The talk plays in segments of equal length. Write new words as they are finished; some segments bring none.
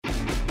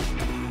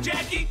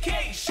Jackie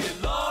Cation,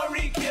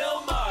 Laurie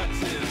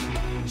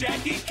Kilmartin.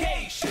 Jackie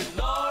Cation,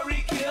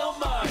 Laurie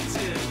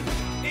Kilmartin.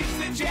 It's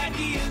the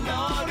Jackie and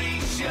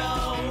Laurie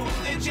Show.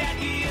 The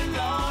Jackie and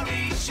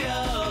Laurie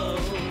Show.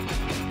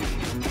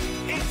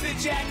 It's the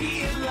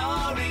Jackie and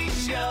Laurie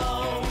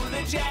Show.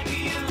 The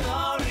Jackie and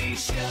Laurie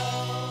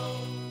Show.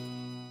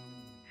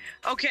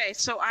 Okay,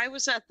 so I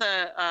was at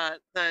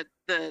the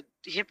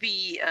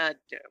hippie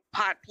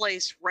pot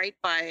place right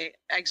by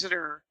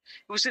Exeter.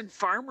 It was in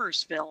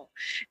Farmersville,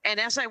 and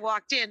as I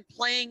walked in,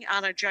 playing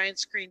on a giant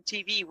screen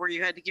TV where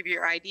you had to give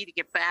your ID to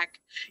get back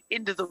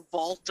into the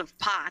vault of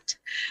pot,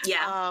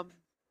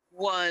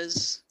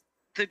 was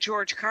the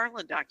George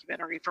Carlin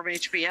documentary from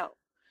HBO.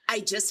 I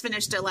just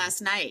finished it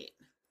last night.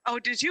 Oh,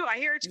 did you? I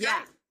hear it's great.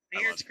 Yeah. I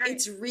hear it's great.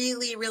 It's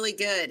really, really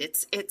good.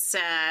 It's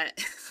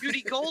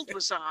Judy Gold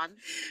was on.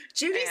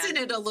 Judy's in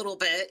it a little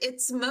bit.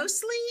 It's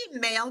mostly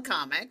male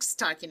comics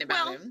talking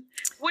about him.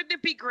 Wouldn't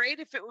it be great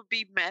if it would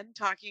be men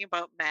talking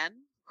about men?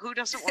 Who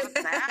doesn't want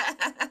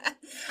that?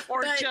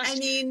 Or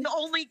the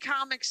only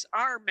comics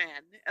are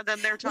men, and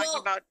then they're talking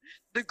about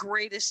the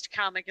greatest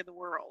comic in the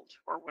world,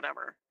 or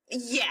whatever.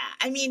 Yeah,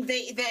 I mean,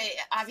 they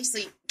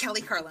obviously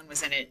Kelly Carlin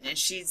was in it, and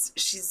she's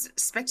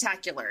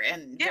spectacular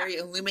and very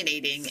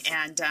illuminating.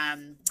 And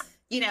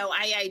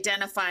I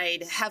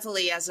identified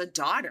heavily as a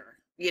daughter,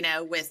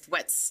 with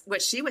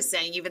what she was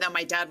saying, even though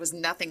my dad was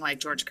nothing like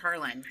George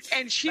Carlin.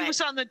 And she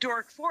was on the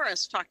Dork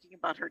Forest talking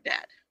about her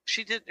dad.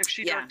 She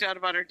dorked out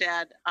about her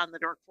dad on the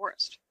Dork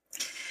Forest.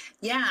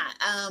 Yeah.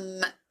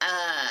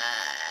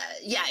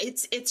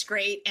 It's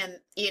great. And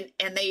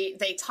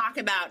they talk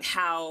about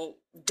how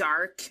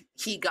dark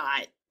he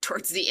got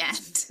towards the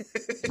end.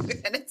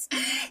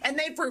 and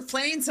they were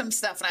playing some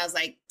stuff, and I was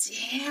like,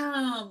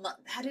 damn,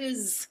 that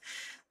is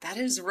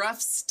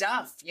rough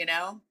stuff,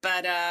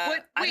 but,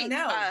 I don't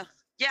know.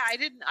 I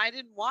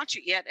didn't watch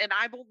it yet. And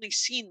I've only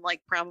seen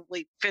like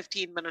probably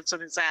 15 minutes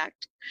of his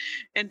act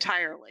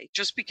entirely,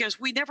 just because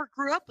we never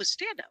grew up with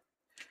stand-up.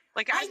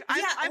 Like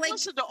I've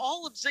listened to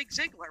all of Zig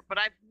Ziglar, but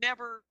I've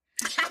never.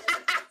 Zig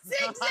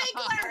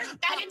Ziglar.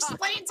 That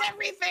explains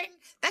everything.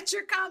 That's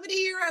your comedy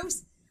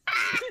heroes.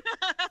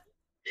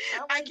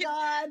 Oh my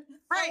God!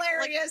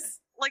 Hilarious.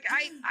 Like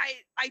I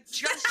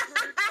just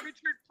heard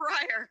Richard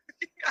Pryor.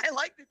 I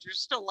like that you're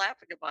still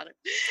laughing about it.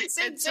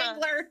 Zig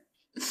Ziglar.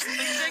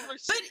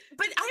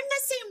 But I'm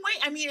the same way.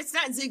 I mean, it's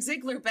not Zig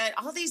Ziglar, but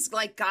all these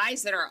like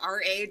guys that are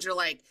our age are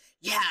like,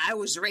 yeah, I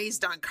was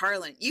raised on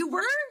Carlin. You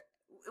were?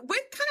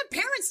 What kind of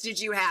parents did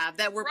you have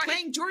that were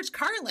playing George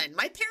Carlin?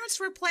 My parents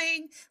were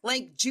playing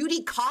like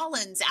Judy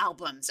Collins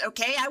albums.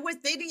 Okay, I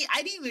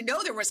didn't even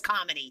know there was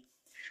comedy.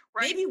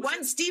 Right. Maybe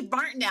one Steve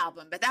Martin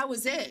album, but that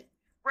was it.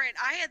 Right.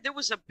 There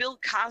was a Bill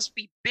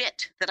Cosby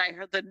bit that I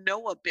heard, the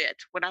Noah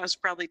bit, when I was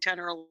probably 10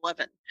 or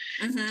 11,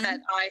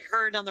 that I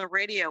heard on the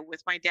radio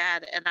with my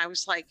dad. And I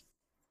was like,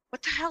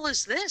 what the hell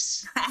is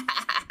this?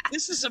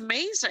 This is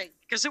amazing.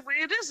 Because it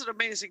is an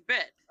amazing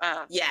bit.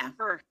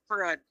 For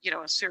a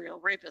serial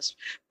rapist.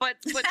 But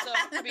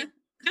I mean,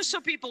 just so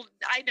people,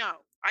 I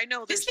know.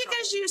 Just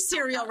because you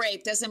serial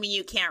rape doesn't mean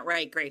you can't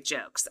write great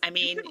jokes. I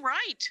mean, you can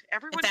write.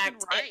 Everyone can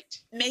write.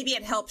 Maybe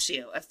it helps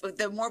you.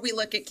 The more we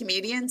look at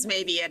comedians,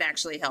 maybe it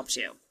actually helps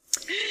you.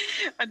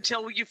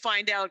 Until you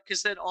find out,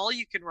 because then all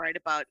you can write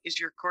about is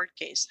your court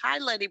case. Hi,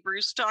 Lenny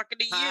Bruce, talking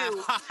to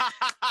you.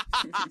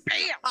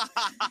 Bam!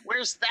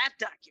 Where's that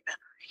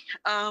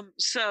documentary?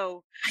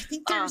 So I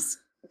think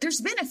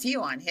there's been a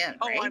few on him.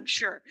 Oh, right? I'm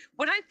sure.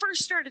 When I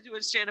first started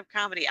doing stand-up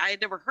comedy, I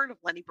had never heard of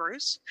Lenny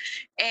Bruce.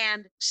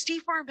 And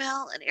Steve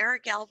Marmel and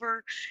Eric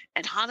Alver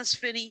and Hannes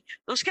Finney,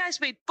 those guys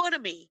made fun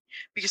of me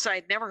because I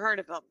had never heard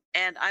of him.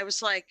 And I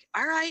was like,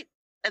 all right.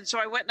 And so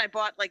I went and I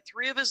bought like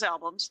 3 of his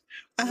albums,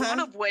 one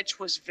of which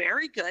was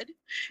very good,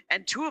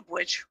 and 2 of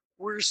which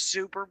were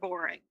super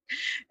boring.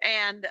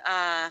 And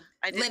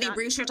Lenny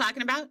Bruce you're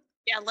talking about?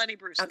 Yeah, Lenny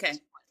Bruce. Okay.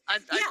 I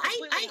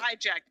completely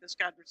hijacked this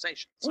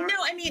conversation. Sorry. No,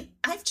 I mean,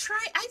 I've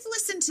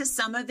listened to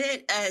some of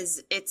it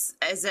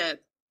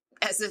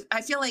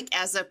I feel like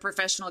as a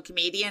professional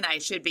comedian, I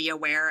should be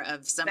aware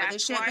of some of the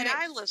shit. That's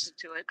why I listened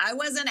to it. I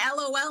wasn't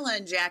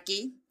LOLing,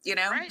 Jackie,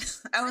 Right.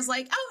 I was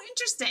like, oh,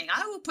 interesting.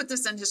 I will put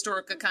this in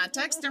historical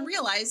context and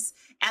realize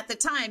at the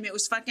time it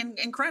was fucking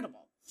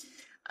incredible.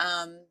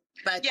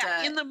 But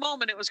yeah, in the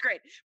moment it was great.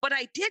 But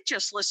I did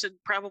just listen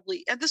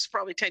probably, and this is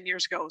probably 10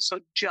 years ago, so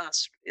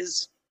just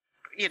is,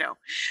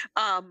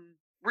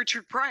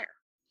 Richard Pryor.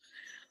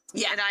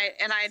 Yeah. And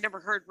I had never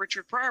heard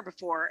Richard Pryor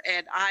before,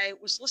 and I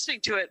was listening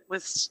to it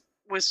with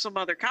some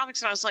other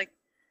comics, and I was like,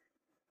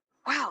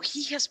 wow,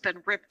 he has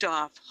been ripped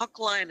off hook,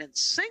 line, and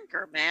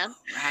sinker, man.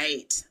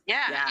 Right.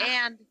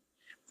 Yeah.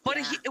 But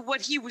what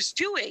he was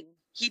doing,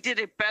 he did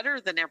it better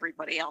than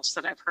everybody else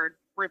that I've heard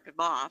rip him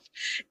off.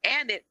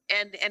 And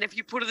if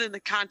you put it in the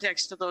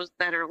context of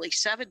that early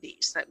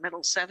 70s, that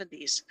middle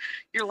 70s,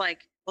 you're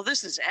like, well,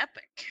 this is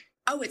epic.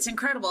 Oh, it's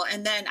incredible.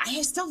 And then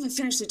I still haven't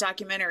finished the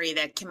documentary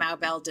that Kamau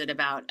Bell did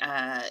about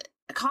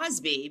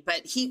Cosby,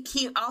 but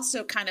he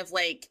also kind of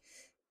like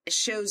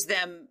shows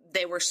them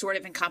they were sort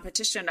of in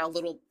competition a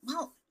little.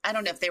 Well, I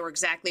don't know if they were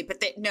exactly,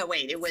 but no,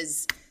 wait, it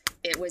was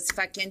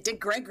fucking Dick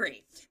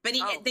Gregory. But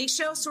they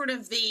show sort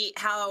of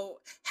how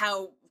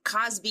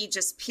Cosby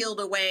just peeled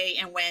away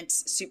and went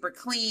super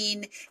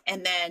clean,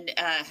 and then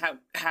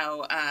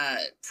how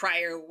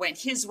Pryor went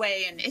his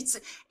way,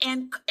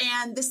 and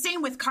the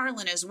same with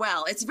Carlin as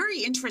well. It's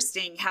very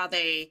interesting how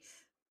they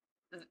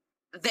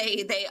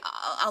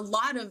a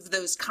lot of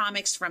those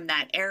comics from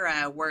that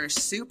era were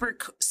super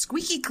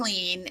squeaky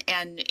clean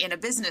and in a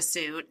business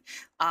suit,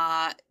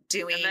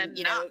 doing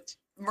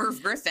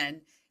Merv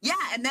Griffin. Yeah,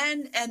 and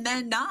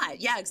then not.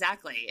 Yeah,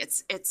 exactly.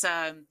 It's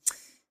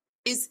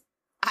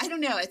I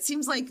don't know. It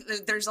seems like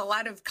there's a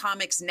lot of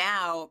comics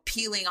now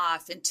peeling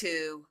off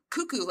into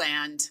cuckoo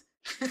land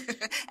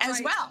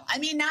as well. I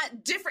mean,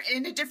 not different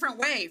in a different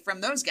way from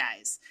those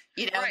guys.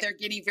 They're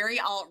getting very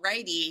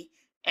alt-righty,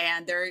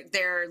 and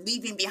they're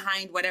leaving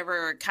behind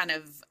whatever kind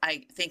of,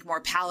 I think,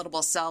 more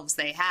palatable selves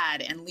they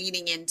had, and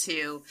leaning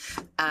into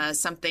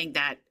something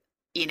that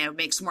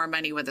makes more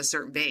money with a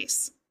certain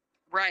base.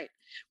 Right.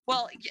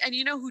 Well, and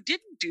who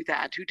didn't do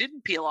that? Who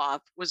didn't peel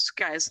off was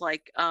guys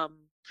like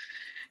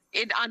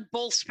on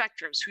both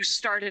spectrums, who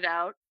started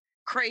out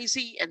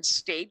crazy and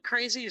stayed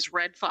crazy, as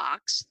Red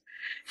Fox,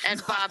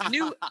 and Bob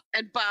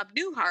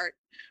Newhart,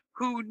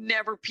 who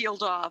never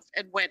peeled off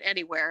and went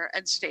anywhere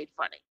and stayed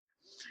funny.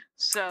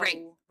 So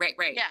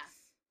right.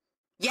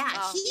 Yeah.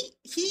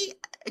 He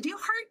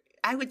Newhart,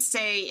 I would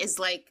say, is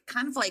like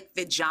kind of like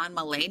the John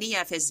Mulaney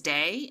of his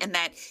day, in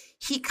that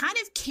he kind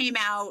of came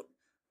out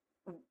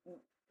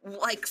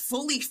like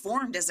fully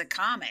formed as a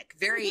comic,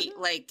 very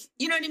like,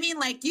 you know what I mean?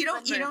 Like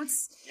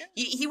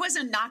he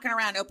wasn't knocking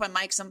around open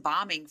mics and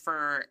bombing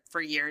for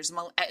years.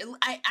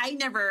 I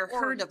never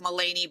heard of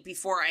Mulaney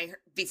before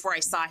I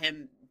saw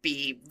him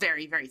be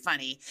very, very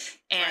funny.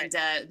 And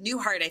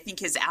Newhart, I think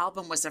his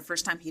album was the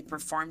first time he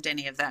performed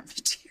any of that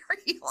material.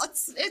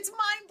 It's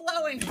mind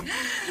blowing.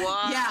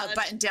 Yeah,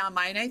 Button Down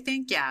Mine, I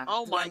think. Yeah.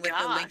 Oh my gosh. With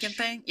the Lincoln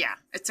thing. Yeah,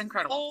 it's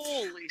incredible.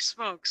 Holy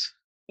smokes.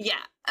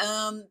 Yeah.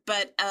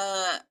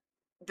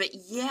 But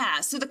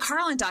yeah, so the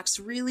Carlin docs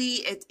really,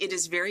 it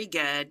is very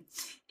good.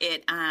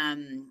 I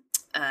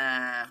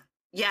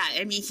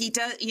mean, he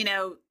does,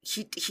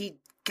 he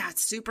got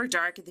super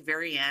dark at the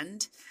very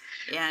end.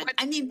 And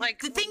I mean,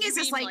 the thing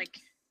is like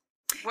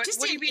what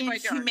do you mean by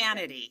dark?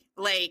 Humanity,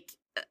 like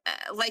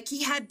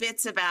he had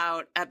bits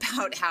about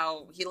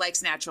how he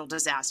likes natural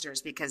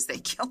disasters because they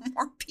kill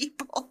more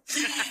people.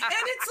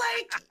 And it's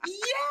like,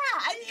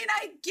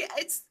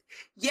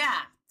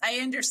 I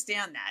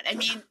understand that. I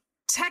mean,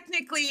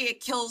 technically it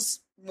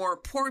kills more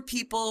poor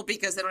people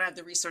because they don't have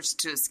the resources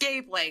to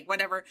escape, like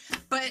whatever.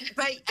 But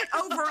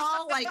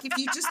overall, like if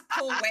you just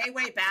pull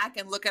way back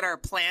and look at our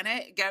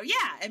planet, go,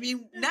 I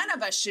mean, none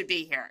of us should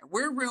be here.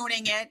 We're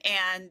ruining it,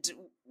 and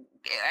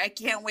I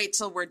can't wait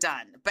till we're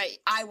done. But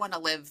I want to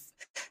live,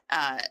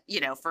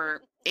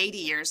 for 80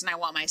 years, and I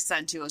want my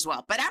son to as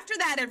well. But after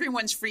that,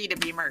 everyone's free to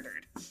be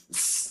murdered.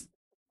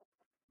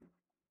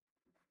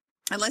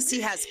 Unless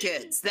he has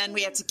kids, then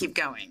we have to keep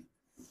going.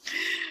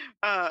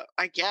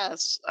 I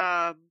guess.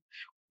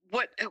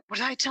 What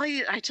did I tell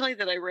you? I tell you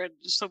that I read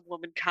some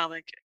woman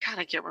comic. God,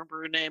 I can't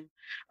remember her name.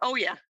 Oh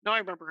yeah, no, I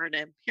remember her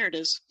name. Here it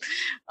is.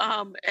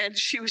 And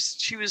she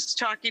was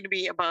talking to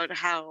me about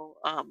how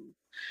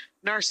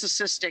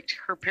narcissistic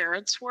her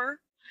parents were,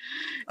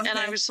 and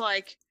I was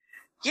like,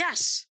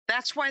 yes,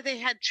 that's why they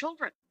had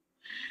children.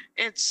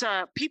 It's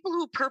people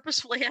who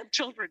purposefully have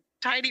children,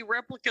 tiny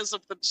replicas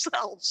of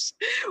themselves.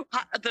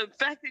 The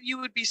fact that you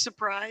would be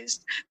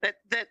surprised that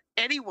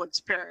anyone's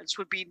parents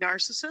would be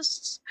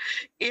narcissists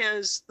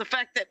is the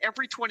fact that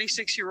every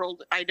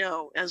 26-year-old I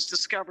know has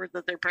discovered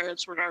that their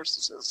parents were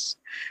narcissists.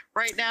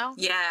 Right now,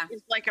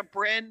 it's like a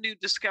brand new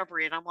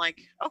discovery, and I'm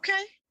like,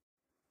 okay,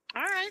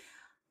 all right.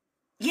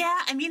 Yeah,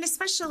 I mean,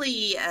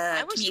 especially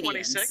I was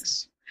comedians.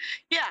 26.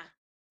 Yeah,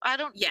 I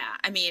don't. Yeah,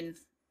 I mean,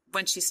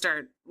 once you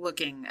start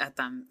looking at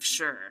them,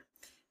 sure.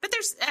 But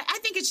I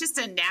think it's just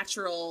a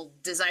natural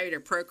desire to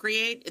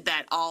procreate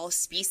that all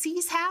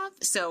species have.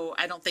 So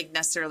I don't think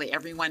necessarily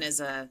everyone is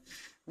a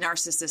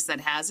narcissist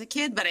that has a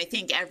kid, but I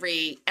think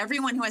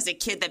everyone who has a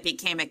kid that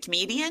became a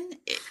comedian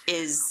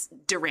is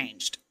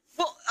deranged.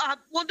 Well,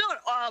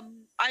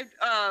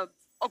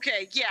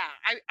 okay, yeah.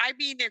 I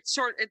mean,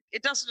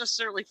 it doesn't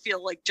necessarily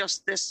feel like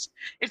just this.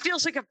 It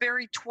feels like a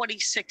very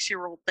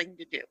 26-year-old thing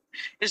to do,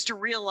 is to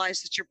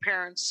realize that your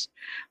parents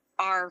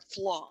are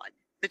flawed,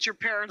 that your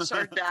parents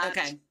are not,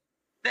 okay.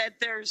 that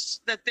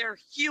they're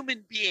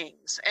human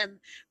beings, and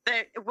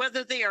that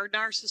whether they are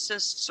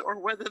narcissists or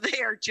whether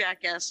they are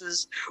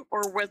jackasses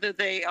or whether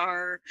they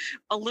are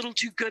a little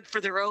too good for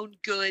their own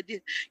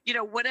good,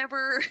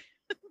 whatever.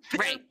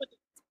 Right.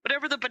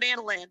 Whatever the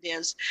banana land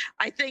is,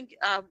 I think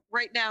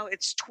right now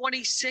it's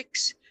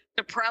 26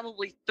 to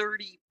probably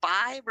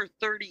 35 or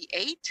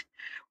 38.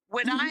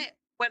 When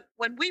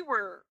we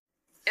were,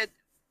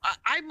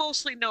 I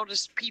mostly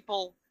noticed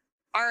people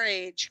our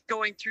age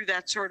going through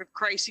that sort of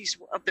crisis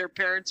of their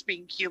parents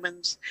being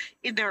humans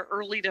in their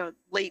early to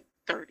late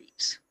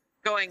 30s,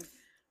 going,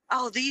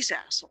 "Oh, these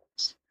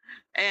assholes."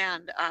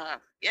 and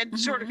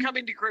sort of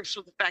coming to grips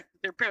with the fact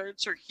that their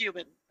parents are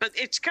human. But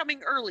it's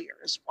coming earlier,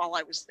 is all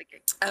I was thinking.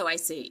 Oh, I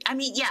see. I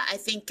mean, yeah, I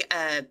think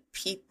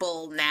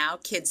people now,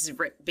 kids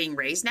being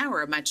raised now,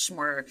 are much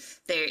more.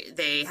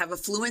 They have a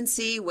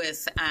fluency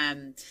with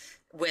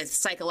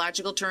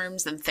psychological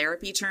terms and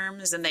therapy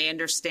terms, and they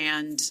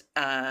understand,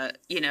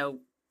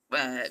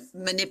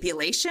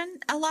 manipulation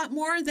a lot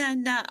more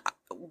than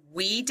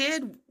we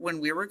did when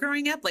we were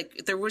growing up.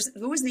 Like there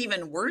wasn't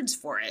even words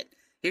for it.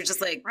 You're just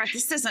like, right.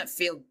 This doesn't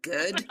feel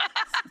good.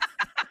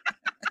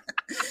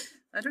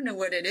 I don't know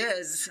what it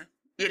is,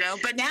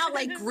 but now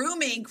like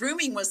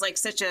grooming was like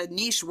such a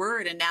niche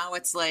word. And now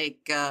it's like,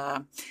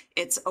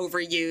 it's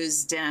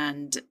overused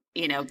and,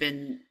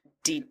 been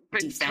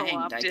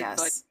defanged, I guess.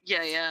 But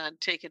yeah. And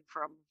taken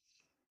from.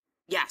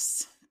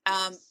 Yes.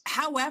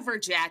 However,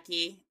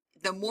 Jackie,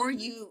 the more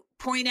you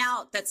point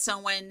out that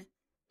someone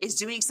is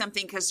doing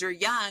something because they're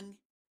young,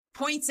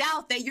 points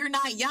out that you're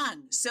not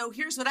young. So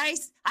here's what I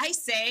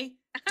say.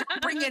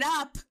 Don't bring it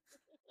up.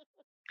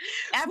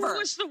 Ever. Who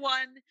was the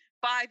one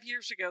 5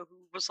 years ago who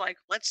was like,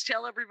 let's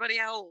tell everybody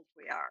how old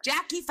we are?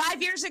 Jackie,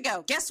 5 years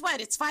ago. Guess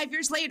what? It's 5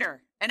 years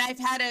later. And I've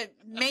had a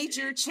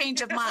major change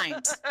of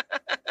mind.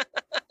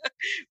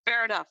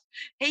 Fair enough.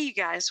 Hey, you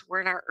guys, we're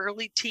in our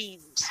early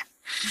teens.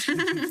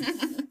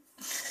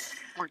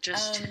 We're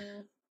just...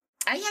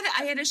 I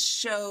had a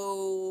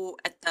show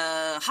at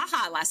the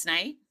HaHa last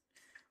night.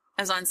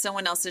 I was on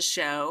someone else's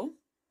show.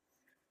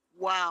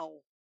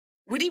 Wow.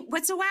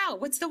 What's a wow?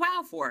 What's the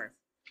wow for?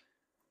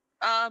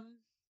 The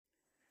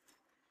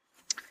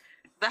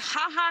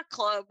HaHa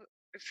Club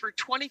for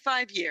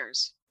 25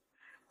 years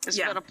has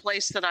been a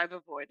place that I've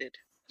avoided.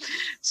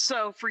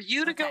 So for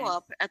you to go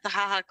up at the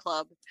HaHa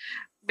Club,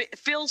 it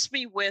fills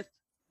me with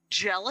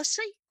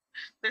jealousy.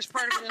 There's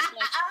part of it that's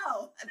like,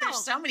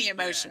 there's so many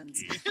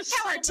emotions. Yeah. Look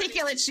how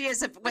articulate she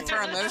is with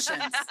her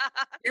emotions.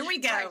 Here we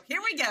go. Right.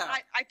 Here we go.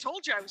 I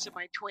told you I was in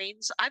my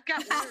tweens. I've got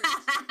words.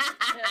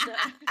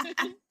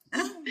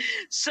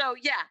 So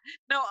yeah,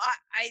 no,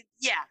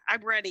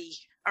 I'm ready.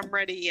 I'm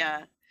ready.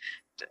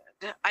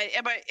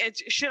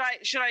 Should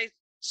I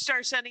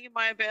start sending in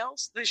my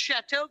avails? The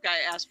Chateau guy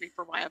asked me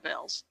for my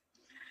avails.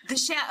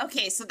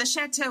 Okay, so the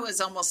Chateau is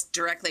almost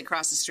directly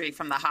across the street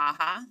from the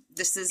HaHa.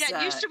 This is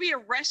it used to be a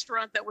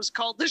restaurant that was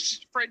called the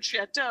French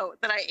Chateau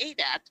that I ate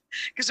at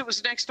because it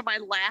was next to my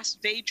last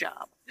day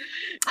job.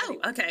 Oh,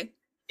 okay.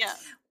 Yeah.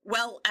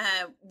 Well,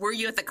 were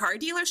you at the car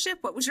dealership?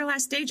 What was your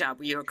last day job?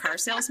 Were you a car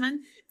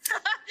salesman?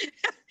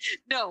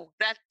 No,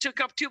 that took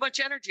up too much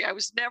energy. I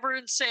was never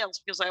in sales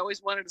because I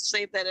always wanted to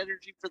save that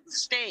energy for the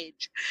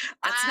stage.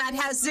 That's not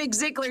how Zig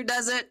Ziglar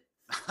does it.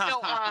 No,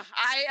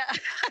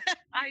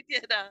 I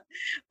did.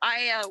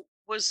 I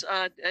was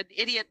an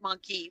idiot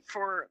monkey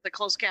for the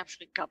closed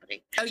captioning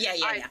company. Oh, yeah.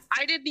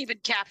 I didn't even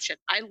caption.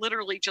 I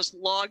literally just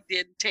logged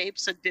in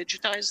tapes and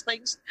digitized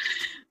things.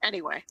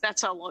 Anyway,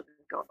 that's how long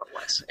ago it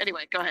was.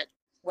 Anyway, go ahead.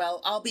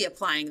 Well, I'll be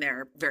applying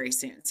there very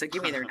soon, so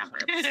give me their number.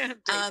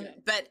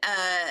 But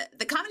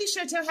the Comedy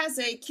Chateau has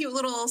a cute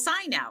little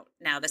sign out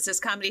now that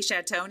says Comedy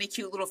Chateau in a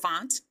cute little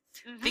font.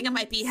 Mm-hmm. I think it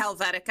might be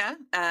Helvetica,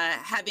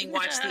 having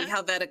watched the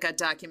Helvetica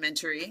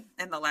documentary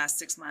in the last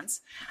 6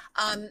 months.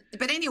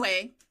 But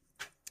anyway,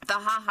 the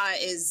HaHa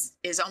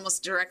is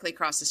almost directly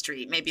across the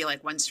street, maybe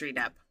like one street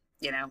up,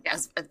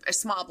 a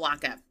small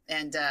block up.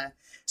 And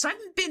so I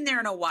haven't been there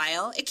in a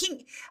while. It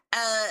can,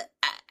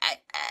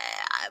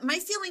 my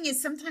feeling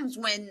is sometimes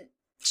when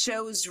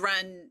shows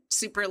run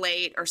super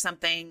late or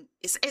something,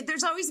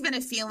 there's always been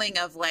a feeling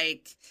of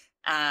like,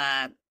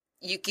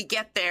 you could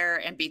get there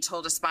and be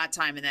told a spot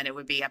time, and then it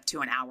would be up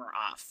to an hour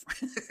off.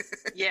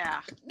 Yeah.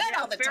 Not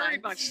all the time. Very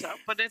much so,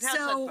 but it has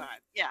that vibe.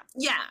 Yeah.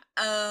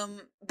 Yeah.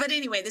 But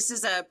anyway, this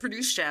is a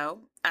produced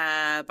show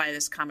by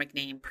this comic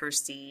named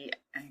Percy.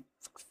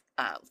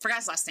 Forgot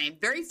his last name.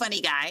 Very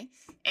funny guy.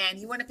 And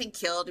he went up and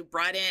killed. He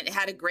brought in, it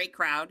had a great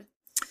crowd.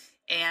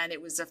 And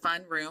it was a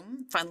fun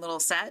room, fun little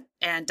set.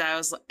 And I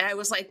was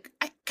like,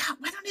 God,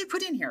 why don't I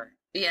put in here?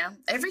 Yeah.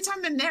 Every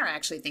time I'm there, I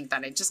actually think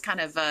that. I just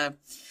kind of...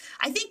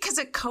 I think because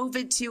of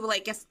COVID too,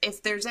 like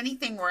if there's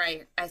anything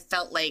where I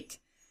felt like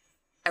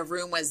a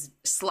room was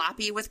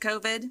sloppy with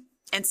COVID,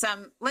 and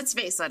let's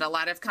face it, a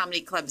lot of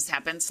comedy clubs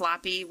have been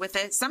sloppy with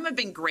it. Some have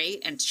been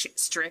great and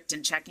strict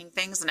in checking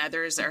things, and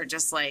others are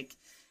just like,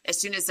 as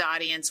soon as the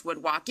audience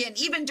would walk in,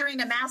 even during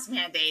the mask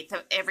mandate,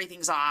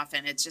 everything's off.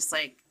 And it's just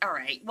like, all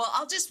right, well,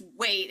 I'll just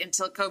wait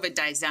until COVID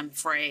dies down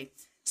before I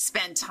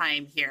spend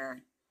time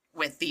here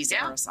with these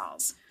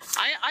aerosols.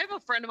 I have a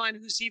friend of mine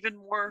who's even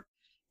more,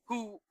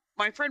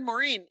 my friend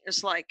Maureen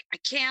is like,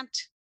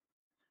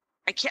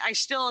 I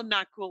still am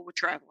not cool with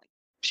traveling.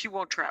 She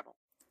won't travel.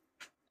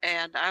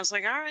 And I was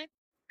like, all right,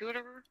 do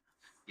whatever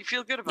you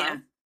feel good about.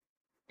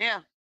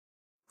 Yeah.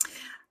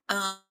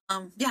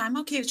 Yeah, I'm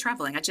okay with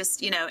traveling. I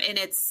just, and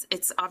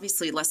it's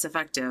obviously less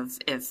effective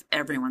if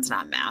everyone's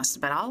not masked,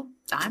 but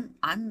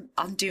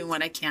I'm doing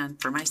what I can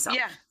for myself.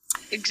 Yeah,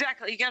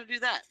 exactly. You got to do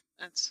that.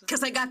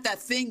 Because I got that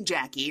thing,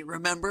 Jackie.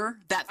 Remember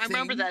that thing? I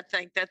remember that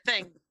thing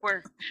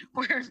where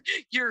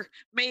you're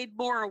made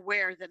more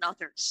aware than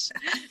others.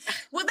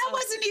 Well, that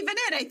wasn't even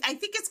it. I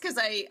think it's because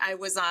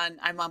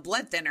I'm on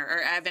blood thinner,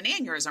 or I have an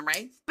aneurysm,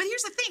 right? But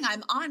here's the thing,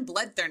 I'm on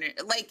blood thinner.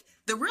 Like,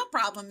 the real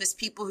problem is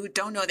people who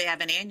don't know they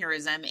have an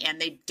aneurysm and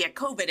they get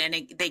COVID and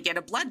they get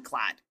a blood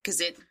clot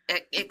because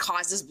it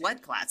causes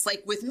blood clots.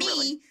 Like with me,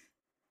 Really?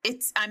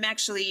 I'm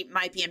actually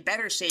might be in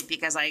better shape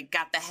because I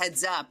got the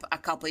heads up a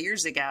couple of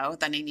years ago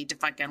that I need to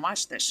fucking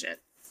watch this shit.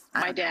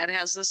 My dad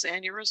has this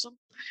aneurysm,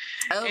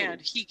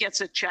 and he gets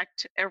it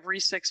checked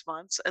every 6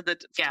 months. And the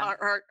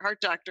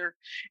heart doctor,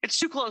 it's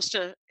too close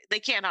to, they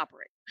can't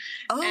operate.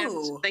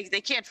 Oh, and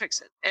they can't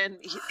fix it. And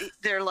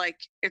they're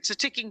like, it's a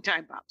ticking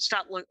time bomb.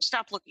 Stop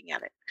looking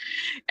at it.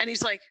 And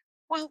he's like,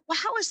 well,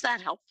 how is that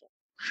helpful?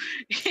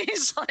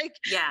 He's like,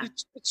 yeah,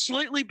 it's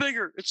slightly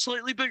bigger. It's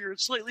slightly bigger.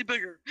 It's slightly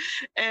bigger.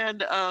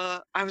 And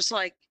I was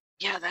like,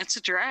 yeah, that's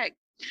a drag.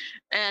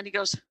 And he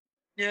goes,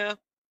 yeah.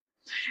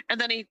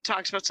 And then he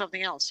talks about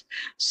something else.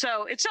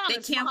 So it's not.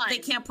 They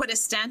can't put a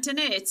stent in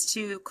it. It's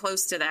too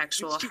close to the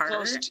actual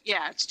heart.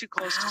 It's too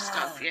close to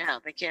stuff. Yeah,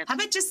 they can't. How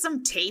about just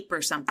some tape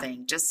or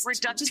something? Just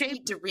duct tape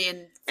need to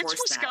reinforce.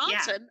 It's Wisconsin.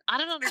 That. Yeah. I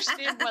don't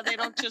understand why they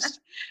don't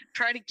just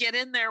try to get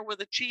in there with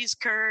a cheese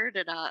curd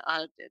and a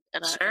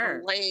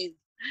lathe.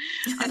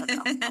 I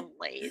don't know, a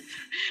lathe.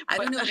 I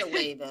don't know what a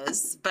lathe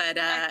is, but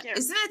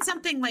isn't it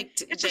something like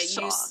they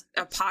use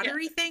a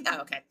pottery thing?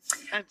 Oh, okay.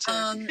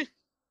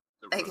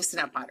 I guess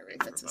not pottery,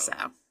 if it's a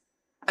saw.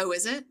 Oh,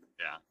 is it?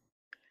 Yeah.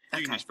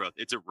 You can just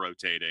it's a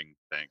rotating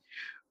thing.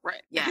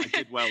 Right. Yeah. I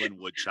did well in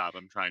wood shop.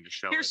 I'm trying to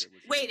show it.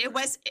 Wait,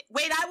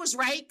 I was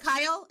right,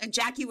 Kyle, and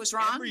Jackie was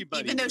wrong,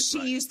 even though she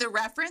used the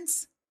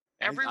reference?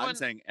 I'm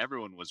saying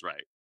everyone was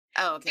right.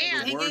 Oh, okay.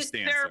 And the worst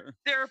answer.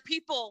 There are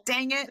people.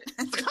 Dang it.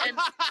 and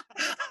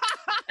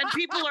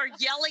people are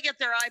yelling at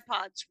their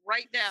iPods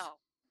right now.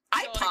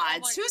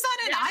 iPods? Who's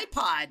on an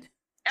iPod?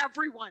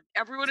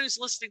 Everyone who's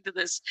listening to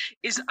this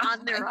is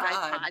on their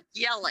iPod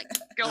yelling,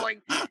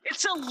 going,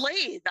 it's a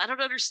lathe. I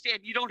don't understand.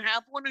 You don't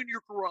have one in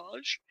your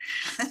garage?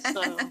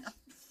 So.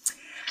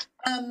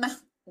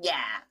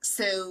 Yeah.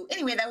 So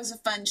anyway, that was a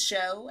fun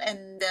show,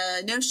 and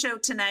no show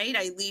tonight.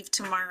 I leave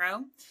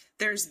tomorrow.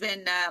 There's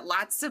been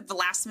lots of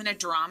last minute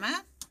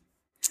drama.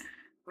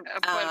 But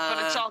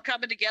it's all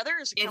coming together?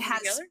 Is it coming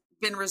together?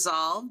 Been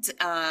resolved.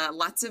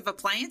 Lots of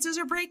appliances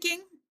are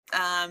breaking.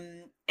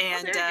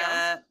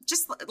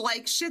 Just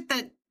like shit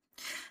that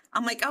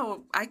I'm like,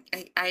 oh,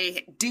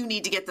 I do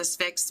need to get this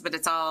fixed, but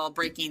it's all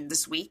breaking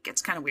this week.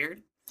 It's kind of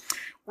weird.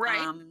 Right.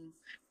 I'm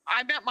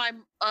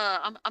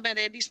at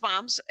Andy's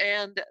mom's,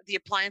 and the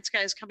appliance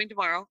guy is coming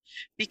tomorrow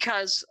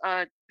because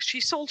she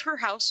sold her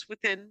house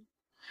within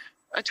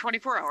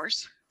 24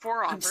 hours.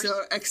 4 offers. I'm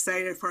so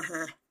excited for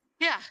her.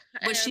 Yeah.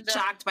 Was she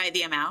shocked by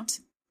the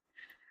amount?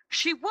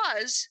 She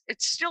was.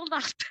 It's still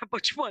not that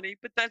much money,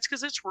 but that's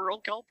because it's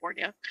rural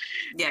California.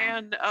 Yeah.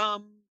 And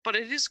but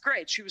it is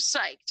great. She was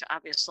psyched,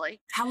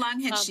 obviously. How long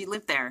had she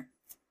lived there?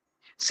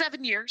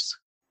 7 years.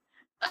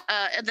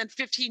 And then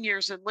 15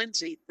 years in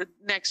Lindsay, the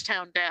next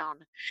town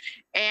down.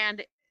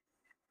 And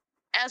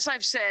as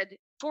I've said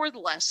for the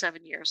last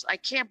 7 years, I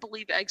can't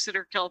believe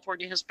Exeter,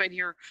 California has been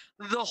here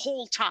the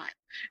whole time.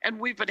 And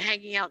we've been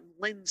hanging out in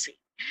Lindsay.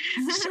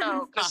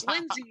 So, because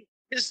Lindsay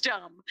is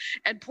dumb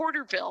and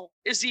Porterville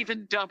is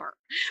even dumber.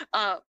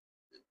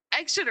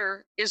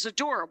 Exeter is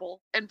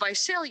adorable and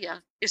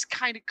Visalia is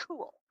kind of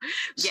cool.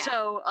 Yeah.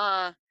 So,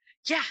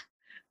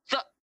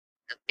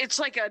 it's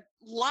like a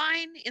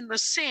line in the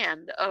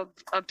sand of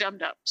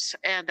dum-dums,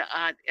 and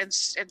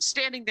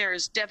standing there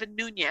is Devin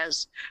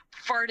Nunes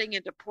farting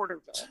into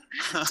Porterville.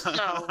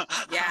 So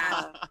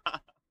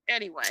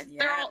anyway,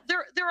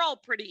 they're all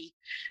pretty.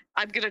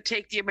 I'm gonna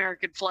take the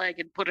American flag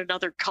and put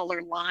another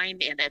color line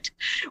in it,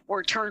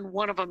 or turn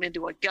one of them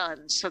into a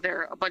gun. So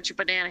they're a bunch of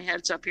banana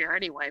heads up here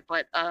anyway.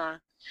 But but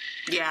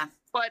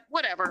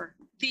whatever.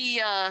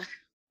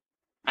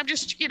 I'm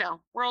just,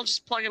 we're all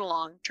just plugging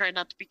along, trying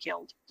not to be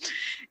killed.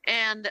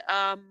 And,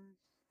 I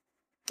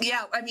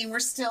mean,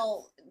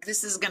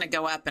 this is going to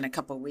go up in a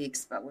couple of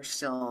weeks, but we're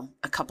still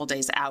a couple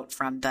days out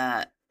from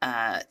the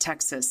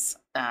Texas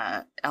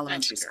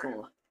elementary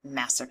school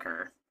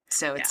massacre.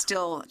 So it's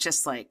still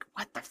just like,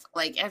 what the,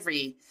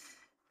 every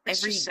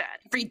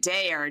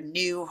day are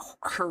new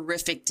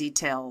horrific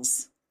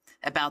details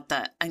about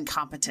the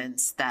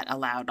incompetence that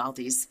allowed all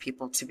these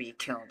people to be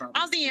killed.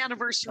 On the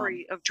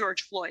anniversary of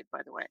George Floyd,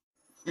 by the way.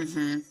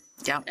 Mm-hmm.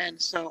 Yeah.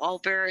 And so all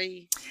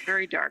very,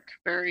 very dark,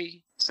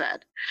 very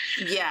sad.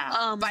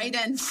 Yeah.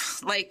 Biden,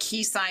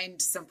 he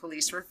signed some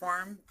police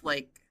reform.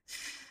 I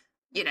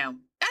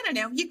don't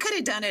know. You could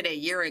have done it a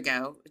year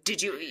ago.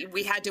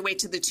 We had to wait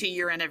till the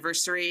 2-year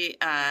anniversary.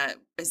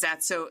 Is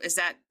that so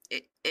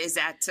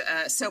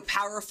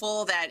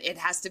powerful that it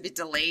has to be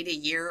delayed a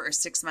year or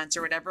 6 months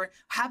or whatever?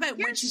 How about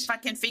once you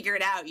fucking figure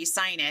it out, you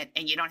sign it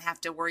and you don't have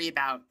to worry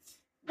about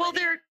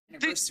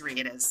anniversary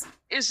it is.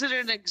 Is it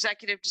an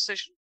executive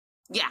decision?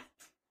 Yeah.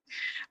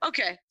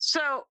 Okay.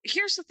 So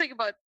here's the thing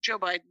about Joe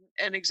Biden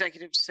and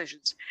executive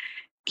decisions.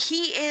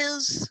 He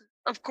is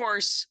of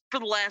course, for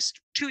the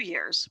last 2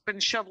 years, been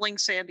shoveling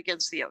sand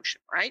against the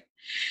ocean, right?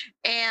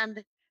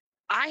 And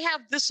I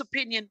have this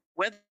opinion,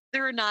 whether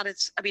or not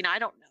I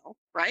don't know,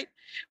 right?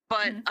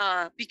 But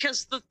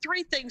because the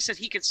 3 things that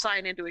he could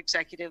sign into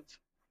executive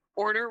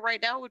order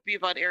right now would be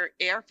about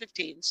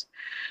AR-15s,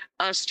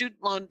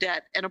 student loan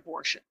debt, and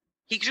abortion.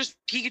 He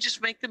could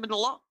just make them into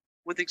law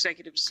with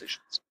executive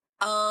decisions.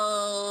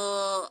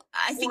 Oh,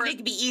 I think they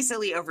could be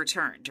easily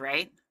overturned,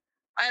 right?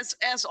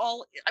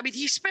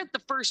 He spent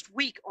the first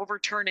week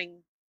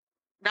overturning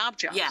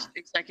Knobjob's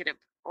executive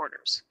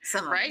orders,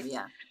 right?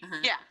 Yeah.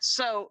 Yeah.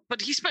 So,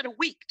 but he spent a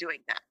week doing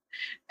that.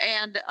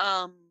 And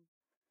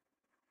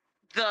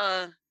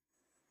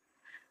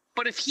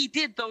but if he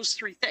did those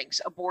 3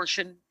 things,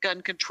 abortion,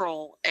 gun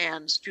control,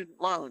 and student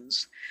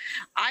loans,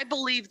 I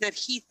believe that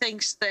he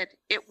thinks that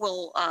it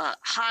will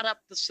hot up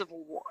the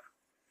Civil War.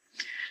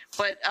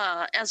 But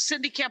as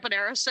Cindy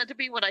Campanera said to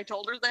me when I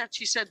told her that,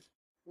 she said,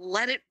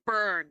 "Let it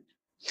burn."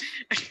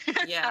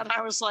 Yeah. And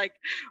I was like,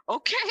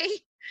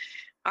 okay,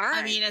 all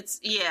right. I mean,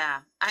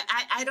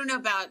 I don't know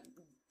about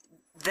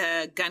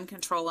the gun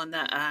control and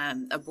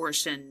the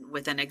abortion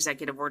with an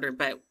executive order,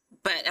 but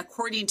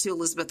according to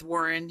Elizabeth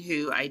Warren,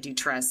 who I do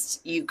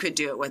trust, you could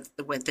do it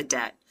with the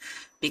debt,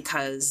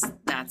 because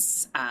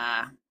that's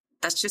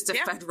just a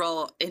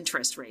federal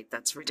interest rate.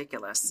 That's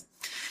ridiculous.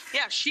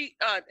 Yeah, she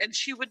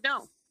would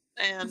know,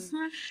 and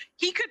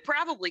he could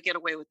probably get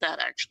away with that,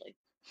 actually.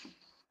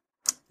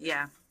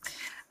 Yeah.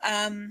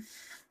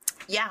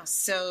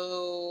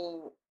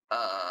 So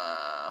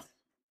I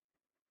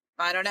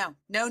don't know.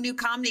 No new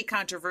comedy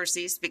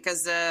controversies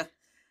because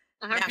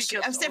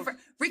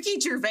Ricky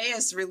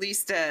Gervais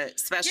released a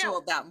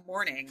special that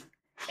morning.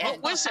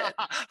 What was it?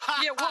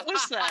 What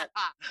was that?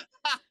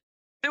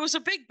 There was a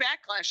big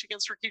backlash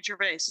against Ricky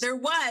Gervais. There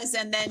was,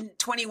 and then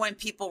 21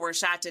 people were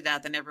shot to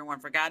death and everyone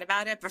forgot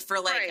about it. But for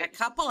a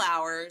couple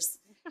hours,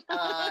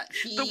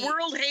 the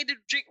world hated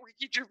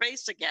Ricky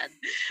Gervais again.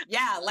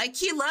 Yeah, like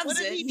he loves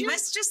it. He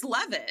must just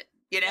love it,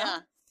 you know? Yeah.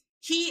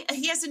 He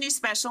has a new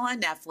special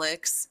on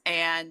Netflix,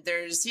 and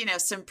there's,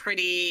 some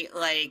pretty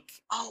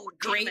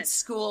grade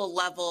school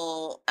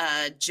level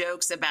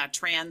jokes about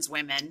trans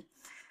women.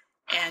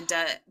 And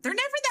they're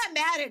never that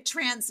mad at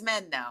trans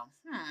men, though.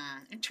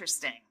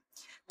 Interesting.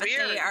 But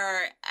weird. They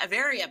are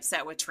very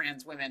upset with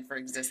trans women for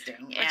existing.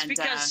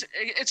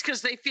 It's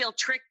because they feel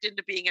tricked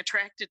into being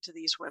attracted to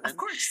these women. Of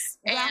course.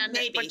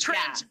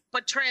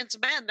 But trans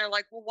men, they're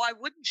like, well, why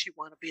wouldn't she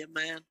want to be a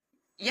man?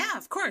 Yeah,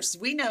 of course.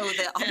 We know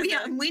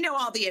that. We know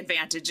all the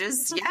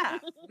advantages. Yeah,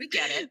 we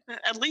get it.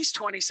 At least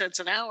 20 cents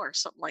an hour,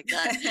 something like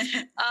that.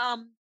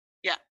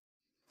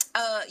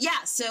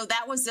 So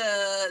that was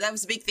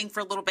a big thing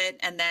for a little bit,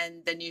 and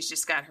then the news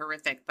just got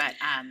horrific. But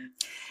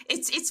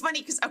it's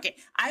funny because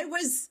I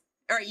was.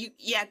 All right,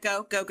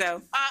 go.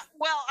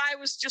 Well, I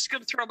was just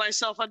going to throw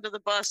myself under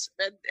the bus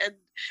and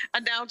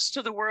announce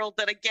to the world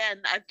that,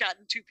 again, I've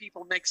gotten 2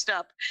 people mixed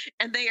up,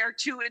 and they are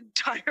 2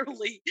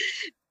 entirely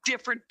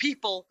different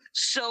people.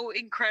 So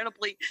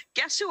incredibly.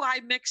 Guess who I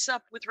mix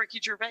up with Ricky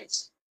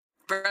Gervais?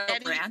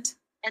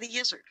 Eddie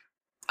Izzard.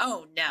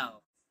 Oh,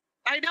 no.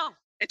 I know.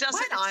 It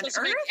doesn't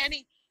make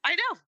any. I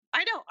know.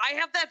 I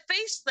have that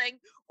face thing,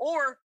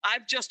 or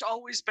I've just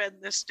always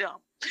been this dumb.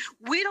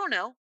 We don't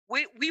know.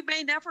 We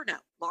may never know,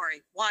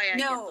 Lori, why I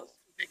get those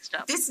mixed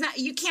up.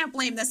 You can't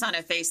blame this on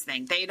a face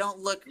thing. They don't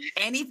look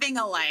anything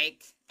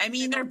alike. I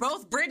mean, they're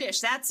both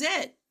British. That's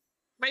it.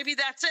 Maybe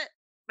that's it.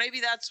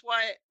 Maybe that's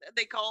why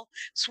they call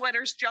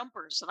sweaters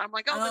jumpers. And I'm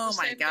like, they're the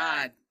same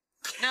guy.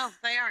 No,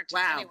 they aren't.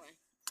 Wow. Anyway.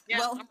 Yeah,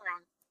 well, I'm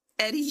wrong.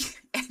 Eddie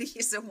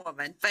is a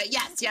woman. But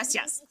yes.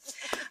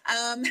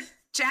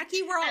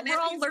 Jackie, we're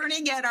all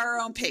learning at our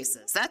own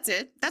paces. That's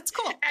it. That's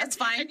cool. That's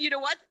fine. And you know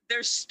what?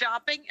 There's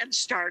stopping and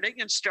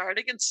starting and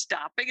starting and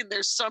stopping, and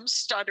there's some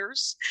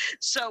stutters.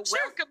 So sure.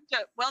 welcome to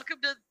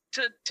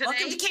today.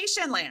 Welcome to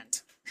Cation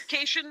Land.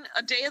 Cation,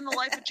 a day in the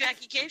life of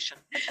Jackie Cation.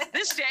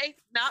 This day,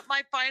 not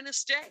my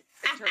finest day,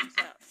 it turns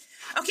out.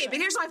 Okay, but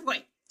here's my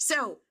point.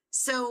 So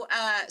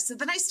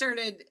then I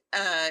started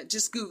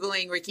just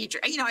Googling Ricky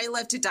Gervais. I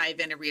love to dive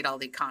in and read all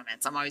the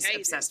comments. I'm always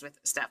obsessed with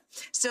stuff.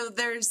 So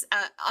there's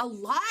a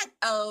lot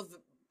of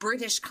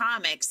British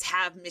comics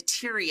have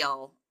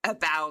material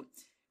about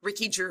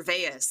Ricky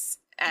Gervais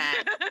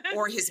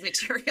or his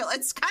material.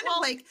 It's kind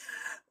of like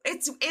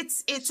it's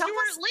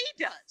Stuart Lee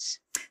does.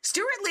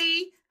 Stuart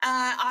Lee,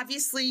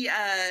 obviously,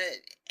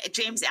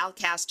 James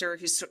Alcaster,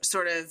 who's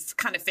sort of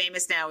kind of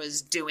famous now,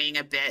 is doing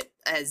a bit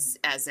as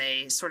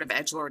a sort of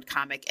edgelord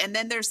comic. And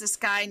then there's this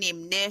guy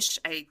named Nish.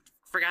 I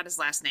forgot his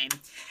last name.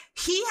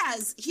 He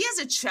has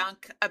a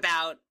chunk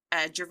about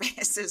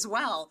Gervais as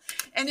well,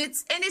 and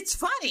it's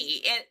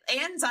funny. It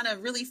ends on a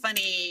really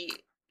funny.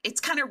 It's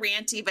kind of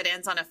ranty, but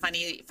ends on a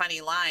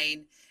funny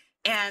line.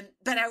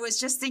 But I was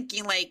just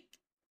thinking, like,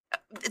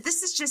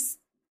 this is just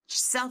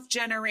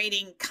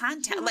self-generating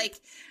content. Like,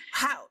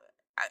 how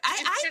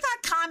I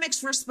thought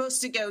comics were supposed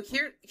to go,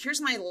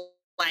 here's my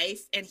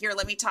life, and here,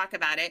 let me talk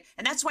about it.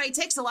 And that's why it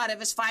takes a lot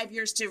of us 5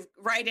 years to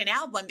write an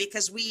album,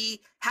 because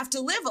we have to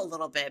live a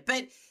little bit.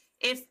 But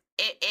if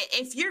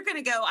if you're going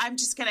to go, I'm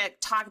just going to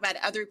talk about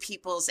other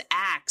people's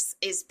acts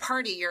is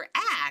part of your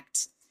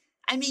act.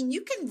 I mean,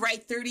 you can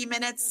write 30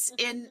 minutes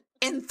in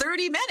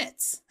 30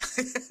 minutes,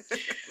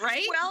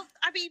 right? Well,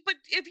 I mean, but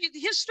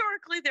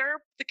historically, there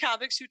are the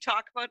comics who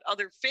talk about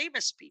other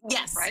famous people,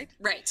 yes, right?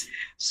 Right.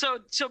 So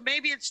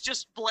maybe it's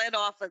just bled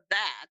off of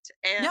that.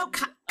 And, no,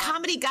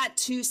 comedy got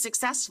too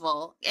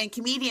successful, and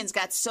comedians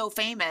got so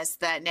famous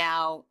that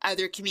now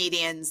other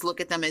comedians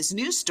look at them as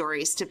news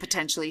stories to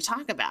potentially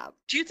talk about.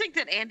 Do you think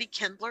that Andy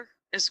Kindler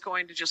is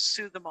going to just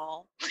sue them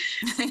all?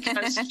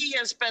 Because he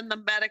has been the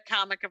meta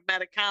comic of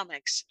meta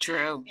comics.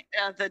 True.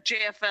 The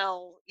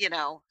JFL,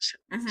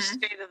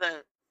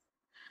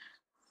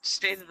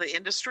 state of the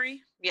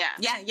industry. Yeah.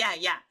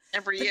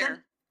 Every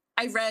year.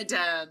 I read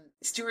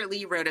Stuart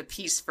Lee wrote a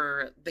piece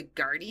for The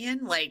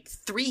Guardian like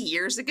 3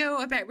 years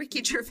ago about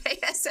Ricky Gervais.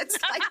 It's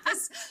like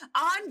this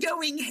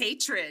ongoing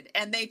hatred,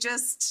 and they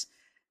just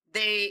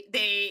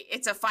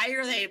it's a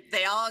fire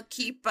they all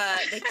keep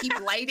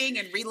lighting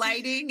and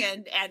relighting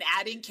and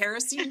adding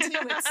kerosene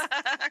to.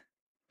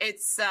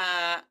 It's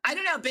I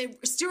don't know,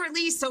 but Stuart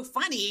Lee's so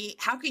funny,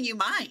 how can you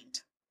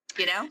mind?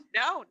 You know?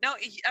 No.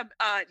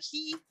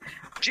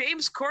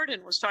 James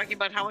Corden was talking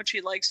about how much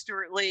he likes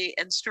Stuart Lee,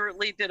 and Stuart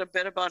Lee did a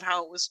bit about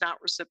how it was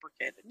not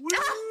reciprocated.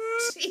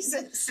 Oh,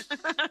 Jesus.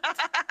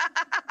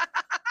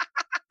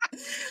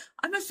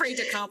 I'm afraid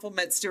to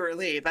compliment Stuart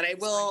Lee, but I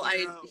will.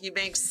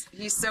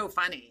 He's so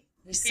funny.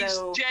 He's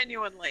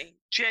genuinely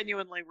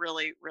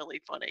really,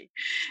 really funny.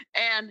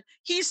 And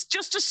he's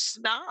just a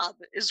snob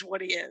is what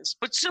he is.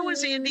 But so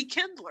is Andy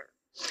Kindler,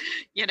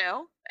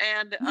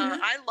 and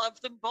I love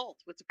them both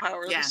with the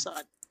power of the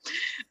sun.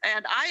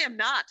 And I am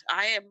not.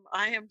 I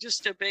am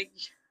just a big,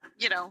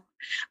 I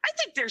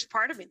think there's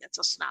part of me that's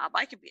a snob.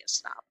 I can be a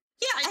snob.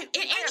 Yeah.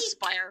 I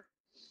aspire.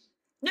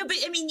 No, but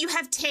I mean, you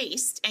have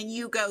taste, and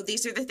you go,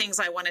 these are the things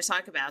I want to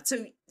talk about.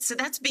 So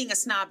that's being a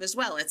snob as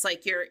well. It's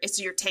like it's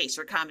your taste,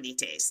 your comedy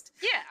taste.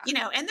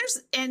 Yeah.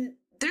 And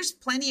there's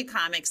plenty of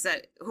comics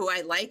who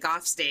I like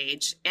off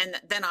stage,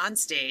 and then on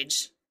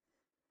stage,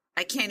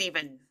 I can't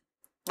even,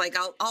 like,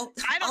 I'll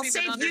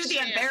save you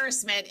the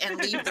embarrassment and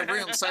leave the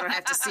room so I don't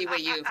have to see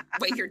what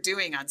you're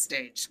doing on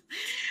stage.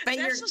 But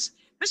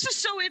this is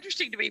so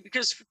interesting to me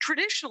because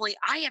traditionally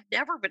I have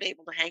never been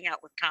able to hang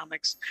out with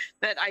comics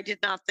that I did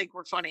not think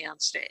were funny on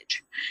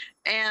stage.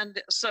 And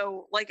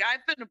so, like,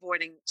 I've been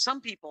avoiding some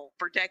people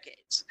for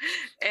decades.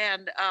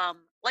 And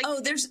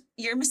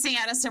you're missing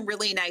out on some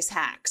really nice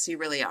hacks. You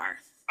really are.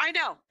 I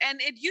know.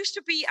 And it used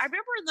to be, I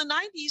remember in the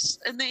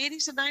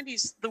 80s and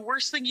 90s, the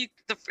worst thing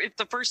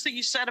the first thing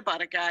you said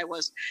about a guy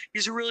was,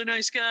 he's a really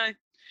nice guy.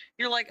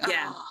 You're like,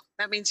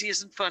 that means he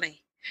isn't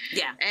funny.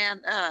 Yeah.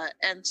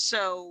 And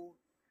so,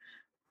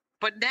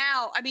 but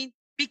now, I mean,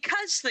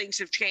 because things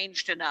have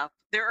changed enough,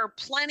 there are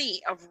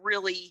plenty of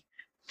really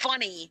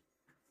funny,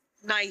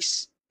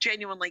 nice,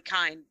 genuinely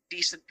kind,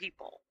 decent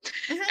people.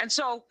 Mm-hmm. And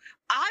so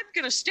I'm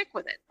going to stick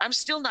with it. I'm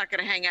still not going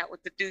to hang out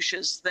with the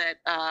douches that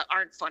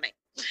aren't funny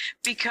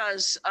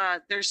because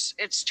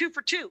it's 2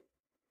 for 2.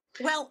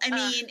 Well, I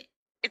mean,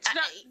 it's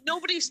not,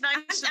 nobody's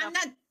nice enough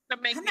to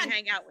make me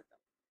hang out with them.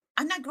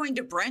 I'm not going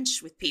to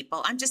brunch with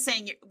people. I'm just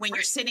saying when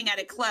you're sitting at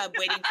a club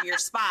waiting for your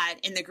spot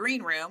in the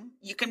green room,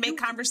 you can make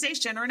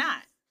conversation or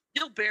not.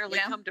 You'll barely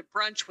come to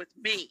brunch with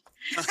me.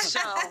 So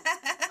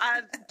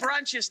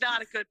brunch is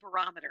not a good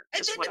barometer.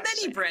 I've been to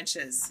many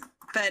brunches.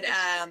 But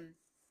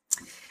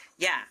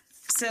yeah.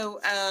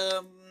 So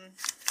I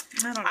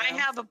don't know. I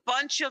have a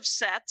bunch of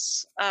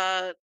sets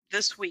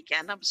this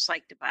weekend I'm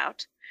psyched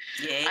about.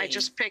 Yay. I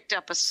just picked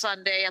up a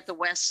Sunday at the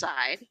West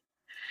Side.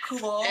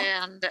 Cool.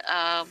 And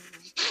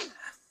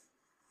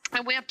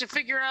we have to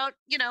figure out,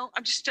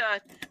 I'm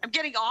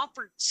getting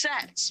offered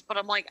sets, but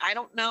I'm like, I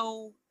don't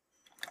know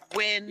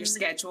when your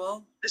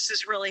schedule this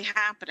is really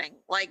happening.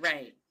 Like,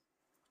 right.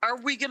 Are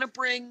we going to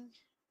bring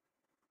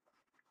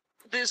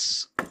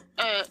this,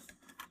 oh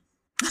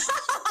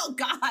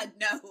God,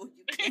 no,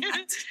 you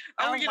can't.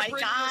 Are we going to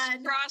bring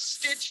this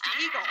cross-stitched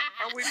eagle?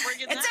 Are we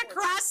bringing it's a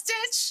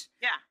cross-stitch?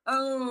 Yeah.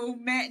 Oh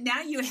man,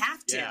 now you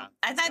have to. Yeah,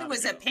 I thought it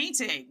was a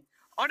painting.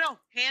 Oh no,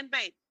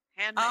 handmade.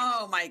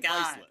 Oh my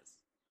God. Priceless.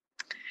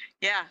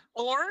 Yeah,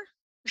 or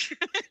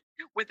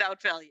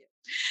without value.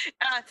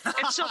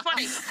 It's so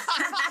funny.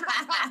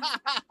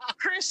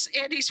 Chris,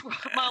 Andy's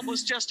mom,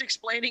 was just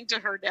explaining to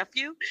her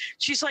nephew.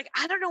 She's like,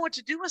 I don't know what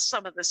to do with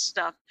some of this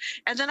stuff.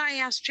 And then I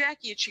asked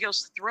Jackie, and she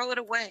goes, throw it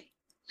away.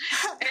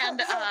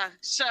 And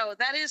so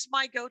that is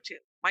my go-to.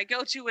 My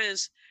go-to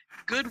is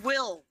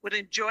Goodwill would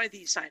enjoy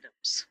these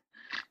items.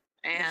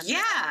 And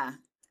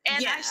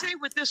I say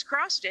with this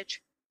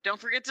cross-stitch,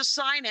 don't forget to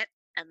sign it,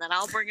 and then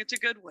I'll bring it to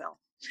Goodwill.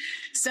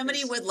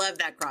 Somebody would love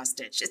that cross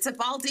stitch. It's a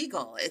bald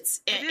eagle.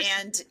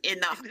 And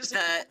in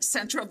the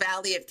Central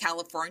Valley of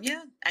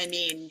California. I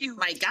mean, huge,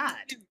 my God.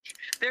 Huge.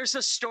 There's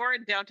a store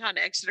in downtown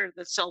Exeter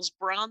that sells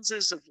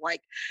bronzes of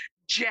like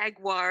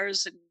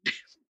jaguars and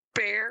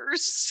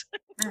bears.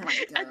 Oh my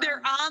God. And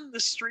they're on the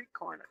street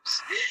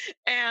corners.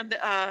 And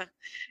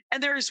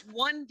there's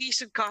one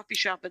decent coffee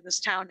shop in this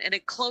town, and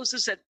it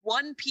closes at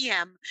 1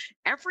 p.m.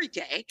 every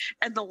day.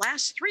 And the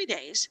last 3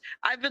 days,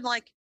 I've been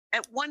like,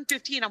 at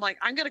 1:15, I'm like,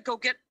 I'm going to go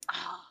get...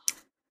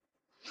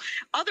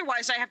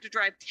 Otherwise, I have to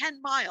drive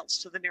 10 miles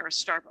to the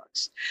nearest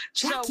Starbucks.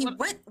 Jackie,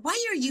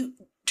 why are you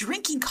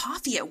drinking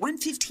coffee at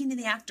 1:15 in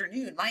the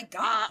afternoon? My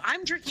God.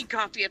 I'm drinking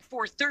coffee at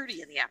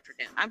 4:30 in the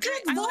afternoon.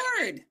 Good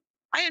Lord.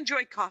 I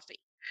enjoy coffee.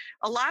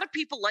 A lot of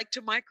people like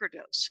to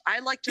microdose. I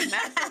like to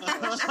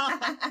macrodose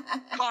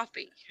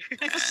coffee.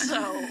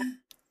 So,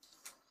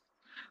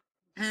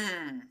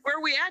 where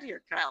are we at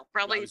here, Kyle?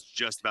 Probably. I was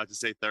just about to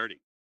say 30.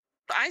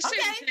 I say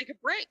we take a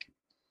break.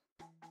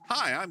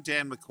 Hi, I'm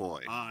Dan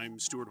McCoy. I'm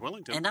Stuart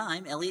Wellington. And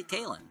I'm Elliot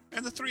Kalin.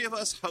 And the three of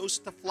us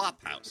host The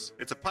Flophouse.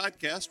 It's a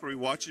podcast where we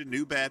watch a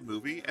new bad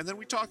movie and then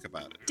we talk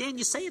about it. Dan,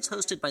 you say it's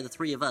hosted by the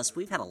three of us.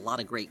 We've had a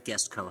lot of great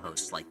guest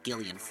co-hosts like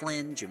Gillian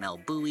Flynn,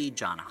 Jamel Bowie,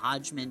 John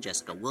Hodgman,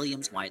 Jessica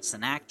Williams, Wyatt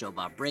Cenac, Joe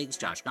Bob Briggs,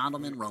 Josh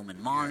Gondelman,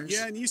 Roman Mars.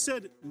 Yeah, and you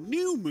said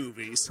new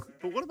movies.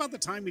 But what about the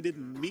time we did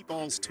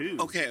Meatballs 2?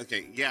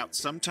 Okay. Yeah,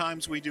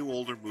 sometimes we do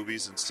older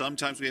movies and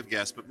sometimes we have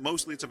guests, but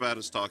mostly it's about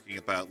us talking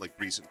about, like,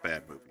 recent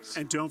bad movies.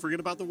 And don't forget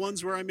about the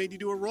ones where I made you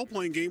do a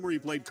role-playing game where you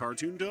played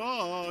cartoon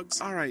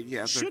dogs. All right,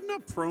 yeah. Shouldn't a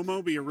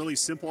promo be a really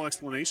simple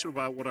explanation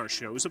about what our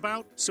show's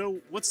about? So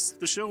what's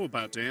the show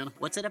about, Dan?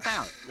 What's it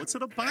about? What's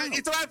it about?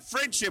 It's about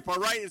friendship, all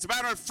right? It's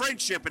about our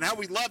friendship and how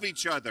we love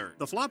each other.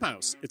 The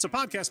Flophouse. It's a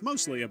podcast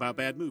mostly about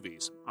bad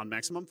movies on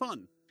Maximum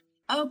Fun.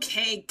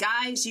 Okay,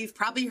 guys, you've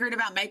probably heard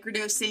about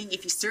microdosing.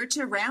 If you search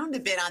around a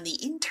bit on the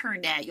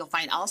internet, you'll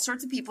find all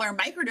sorts of people are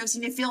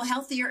microdosing to feel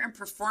healthier and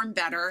perform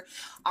better.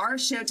 Our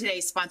show today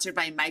is sponsored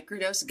by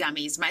Microdose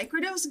Gummies.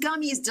 Microdose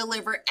Gummies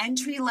deliver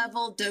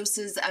entry-level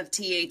doses of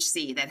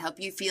THC that help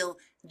you feel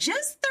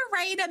just the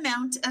right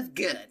amount of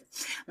good.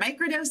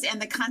 Microdose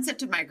and the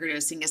concept of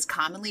microdosing is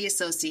commonly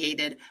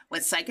associated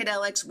with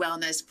psychedelics,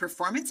 wellness,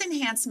 performance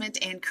enhancement,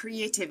 and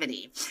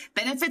creativity.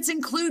 Benefits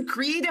include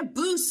creative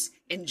boosts,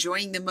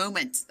 enjoying the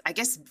moment, I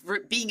guess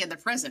being in the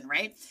present,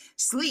 right?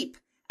 Sleep,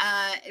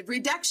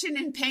 reduction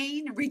in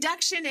pain,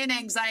 reduction in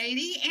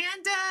anxiety,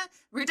 and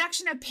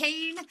reduction of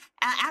pain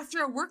after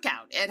a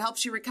workout. It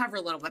helps you recover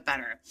a little bit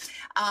better.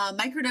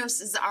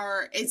 Microdoses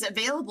is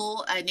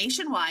available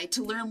nationwide.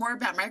 To learn more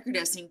about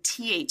microdosing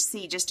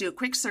THC, just do a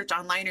quick search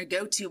online or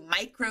go to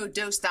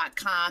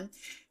microdose.com.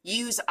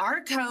 Use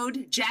our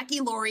code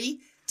Jackie Laurie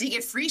to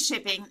get free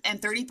shipping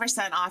and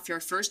 30% off your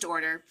first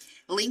order.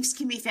 Links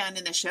can be found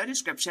in the show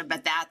description,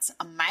 but that's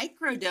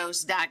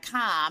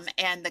microdose.com,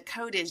 and the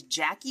code is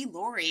Jackie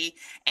Laurie,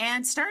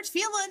 and start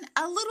feeling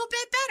a little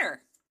bit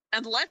better.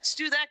 And let's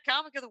do that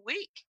comic of the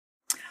week.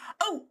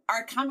 Oh,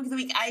 our comic of the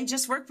week. I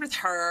just worked with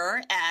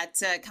her at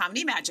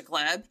Comedy Magic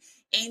Club.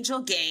 Angel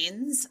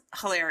Gaines,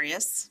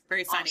 hilarious,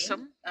 very funny.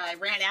 Awesome. I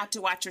ran out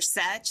to watch her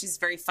set. She's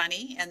very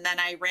funny. And then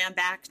I ran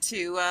back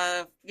to,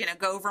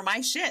 go over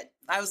my shit.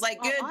 I was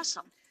like, good.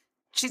 Awesome.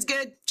 She's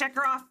good. Check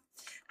her off.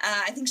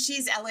 I think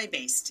she's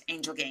LA-based,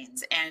 Angel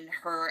Gaines. And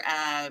her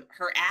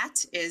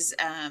at is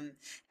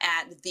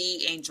at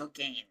The Angel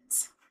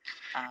Gaines.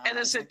 And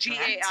is it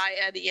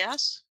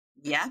Gaines?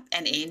 Yep,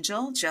 an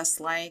angel,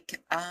 just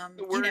like,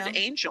 the word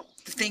angel.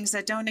 The things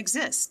that don't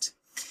exist.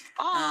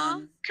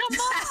 Oh, come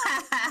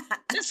on.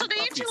 There's an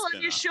angel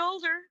on your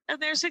shoulder,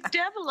 and there's a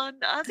devil on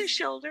the other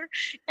shoulder,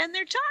 and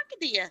they're talking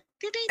to you.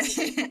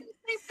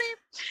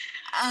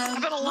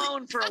 I've been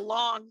alone for a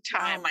long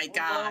time. Oh, my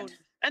God. Alone.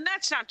 And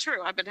that's not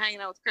true. I've been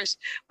hanging out with Chris,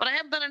 but I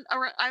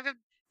haven't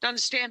done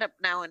stand-up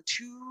now in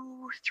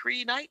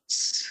 2-3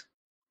 nights.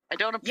 I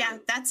don't approve. Yeah,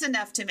 that's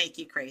enough to make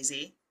you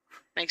crazy.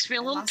 Makes me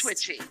a little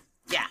twitchy.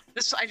 Yeah.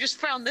 I just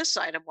found this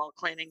item while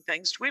cleaning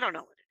things. We don't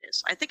know what it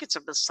is. I think it's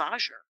a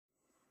massager.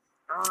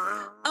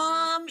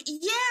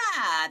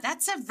 Yeah,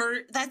 that's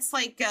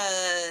like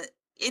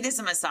it is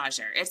a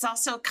massager. It's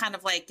also kind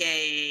of like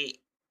a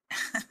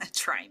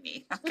try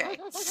me. Okay.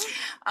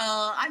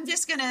 I'm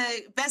just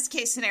best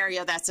case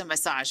scenario, that's a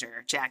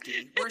massager,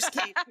 Jackie. Worst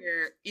case,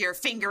 you're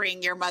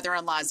fingering your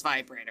mother-in-law's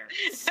vibrator.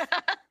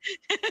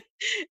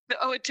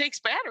 Oh, it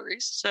takes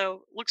batteries,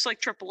 so looks like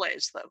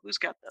AAA's though. Who's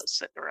got those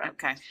sitting around?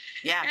 Okay.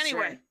 Yeah.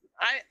 Anyway. Sure.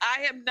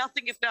 I am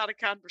nothing if not a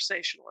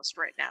conversationalist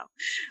right now.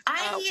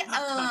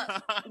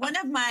 One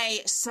of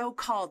my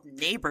so-called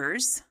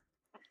neighbors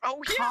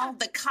called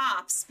the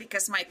cops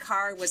because my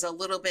car was a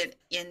little bit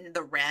in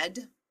the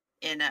red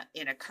in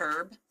a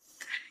curb.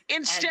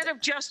 Instead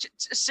of just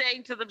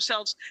saying to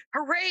themselves,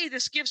 hooray,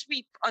 this gives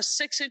me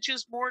 6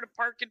 inches more to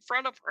park in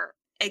front of her.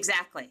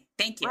 Exactly.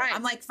 Thank you. Right.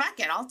 I'm like, fuck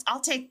it.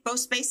 I'll take both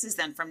spaces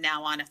then from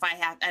now on.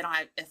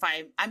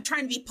 I'm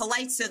trying to be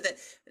polite so that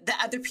the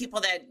other people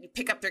that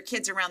pick up their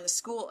kids around the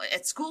school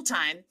at school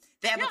time,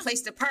 they have a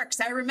place to park.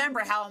 So I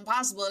remember how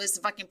impossible it is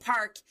to fucking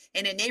park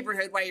in a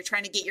neighborhood while you're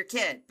trying to get your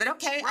kid. But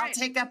okay, right. I'll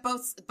take up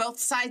both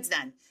sides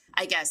then,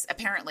 I guess,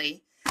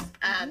 apparently.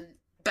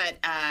 But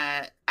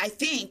I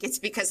think it's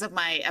because of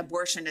my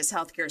abortion is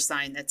healthcare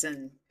sign that's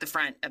in the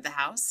front of the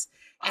house.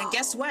 And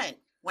guess what?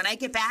 when I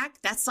get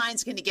back, that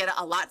sign's going to get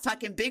a lot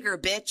fucking bigger,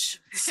 bitch.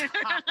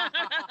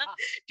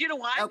 You know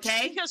why?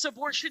 Okay. Because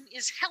abortion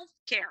is health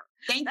care.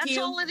 That's That's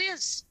all it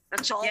is.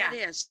 That's all it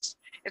is.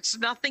 It's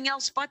nothing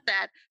else but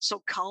that. So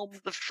calm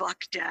the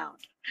fuck down.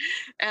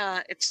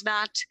 It's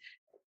not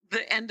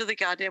the end of the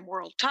goddamn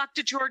world. Talk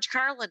to George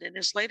Carlin in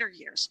his later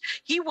years.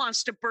 He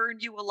wants to burn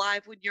you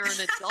alive when you're an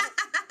adult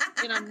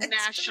in a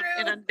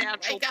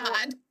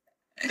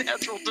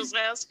natural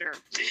disaster.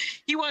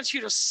 He wants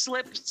you to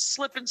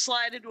slip and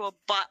slide into a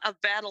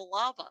vat of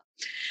lava.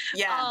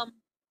 Yeah.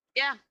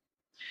 Yeah.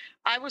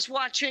 I was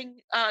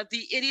watching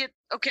the idiot.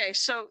 Okay,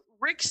 so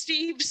Rick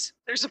Steves,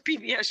 there's a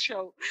PBS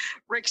show,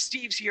 Rick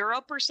Steves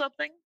Europe or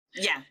something.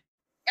 Yeah.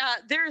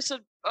 There's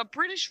a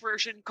British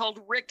version called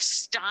Rick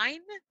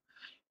Stein,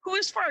 who,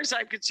 as far as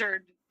I'm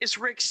concerned, is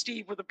Rick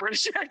Steve with a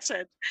British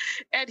accent.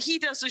 And he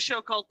does a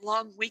show called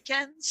Long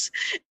Weekends,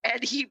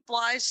 and he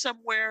flies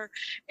somewhere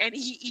and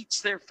he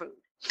eats their food.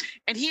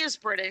 And he is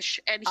British.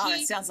 And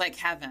it sounds like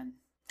heaven.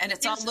 And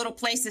it's all little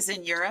places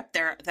in Europe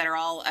that are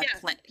all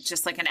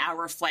just like an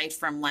hour flight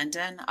from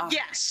London. Oh.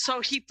 Yes.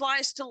 So he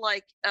flies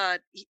to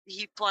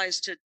he flies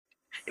to,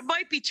 it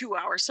might be 2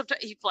 hours.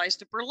 Sometimes he flies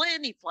to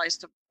Berlin, he flies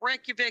to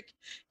Reykjavik,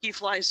 he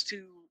flies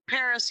to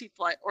Paris,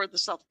 or the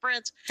south of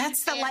France.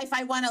 That's the life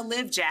I want to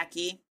live,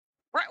 Jackie.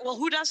 Right. Well,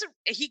 who doesn't?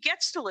 He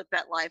gets to live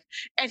that life.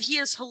 And he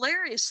is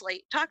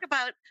hilariously, talk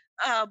about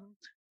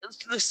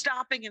the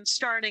stopping and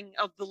starting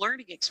of the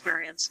learning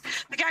experience.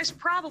 The guy's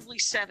probably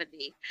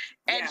 70,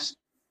 and he's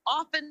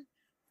often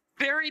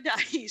very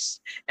nice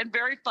and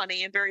very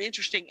funny and very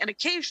interesting, and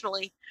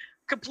occasionally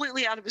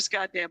completely out of his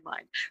goddamn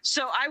mind.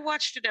 So I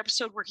watched an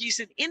episode where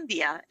he's in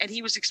India, and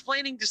he was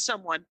explaining to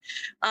someone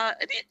from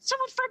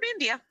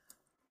India,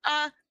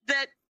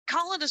 that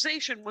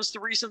colonization was the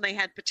reason they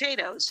had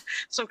potatoes.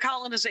 So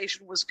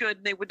colonization was good,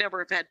 and they would never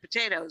have had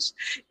potatoes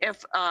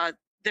if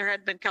there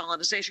had been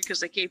colonization,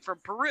 because they came from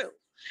Peru.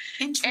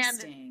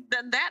 Interesting. And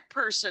then that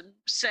person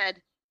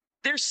said,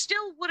 there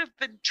still would have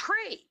been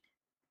trade,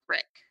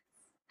 Rick.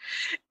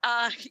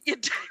 We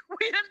didn't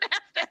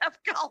have to have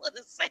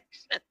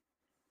colonization.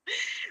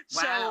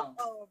 Wow.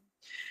 So,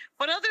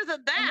 but other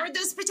than that, and where'd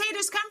those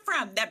potatoes come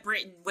from that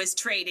Britain was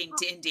trading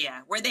to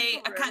India? Were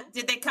they?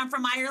 Did they come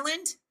from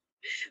Ireland?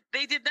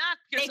 They did not.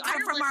 They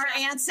come from our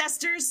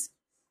ancestors.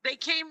 They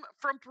came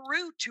from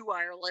Peru to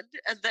Ireland,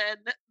 and then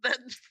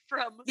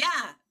from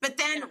But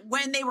then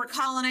when they were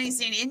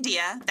colonizing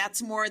India,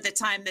 that's more the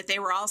time that they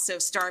were also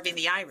starving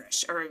the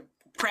Irish, they were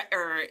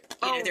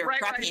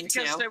prepping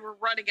because they were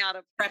running out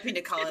of prepping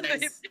to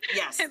colonize.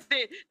 Yes,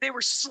 they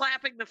were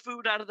slapping the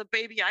food out of the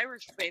baby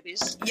Irish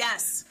babies.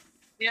 Yes,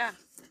 yeah,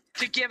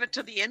 to give it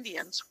to the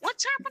Indians.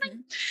 What's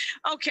happening?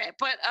 Mm-hmm. Okay,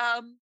 but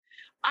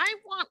I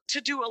want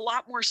to do a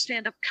lot more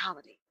stand-up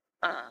comedy.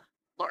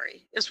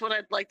 Lori, is what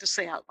I'd like to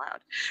say out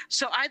loud.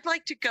 So I'd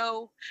like to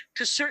go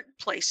to certain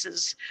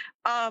places.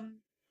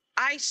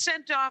 I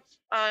sent off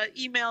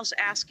emails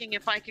asking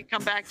if I could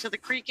come back to the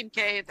Creek and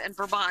Cave in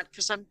Vermont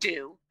because I'm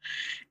due.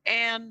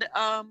 And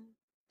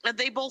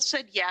they both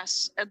said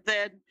yes. And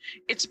then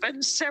it's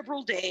been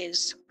several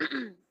days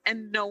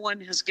and no one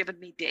has given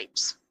me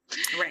dates.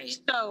 Right.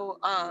 So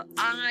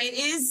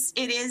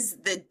it is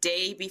the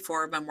day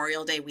before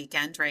Memorial Day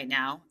weekend right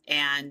now,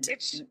 and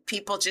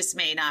people just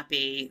may not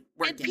be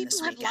working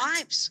this weekend. People have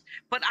lives,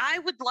 but I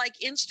would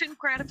like instant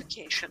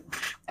gratification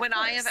when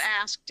I have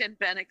asked and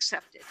been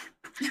accepted.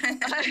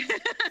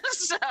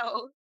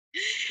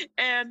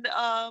 And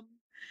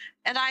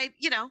I,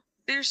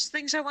 there's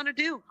things I want to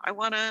do. I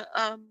want to,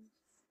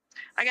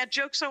 I got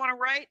jokes I want to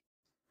write,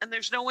 and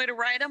there's no way to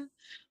write them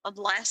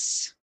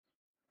unless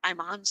I'm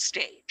on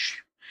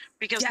stage.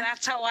 Because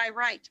that's how I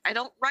write. I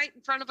don't write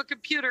in front of a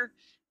computer,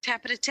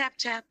 tap. It's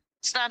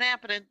not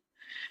happening.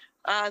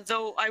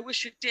 Though I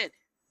wish it did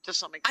to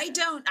some extent.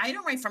 I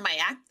don't write from my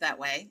act that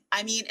way.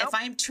 I mean, if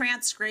I'm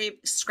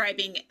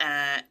transcribing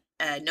a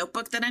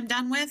notebook that I'm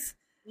done with,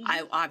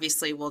 I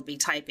obviously will be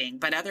typing.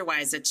 But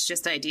otherwise, it's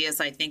just ideas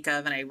I think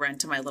of, and I run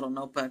to my little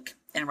notebook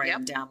and write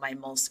them down my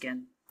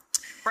moleskin.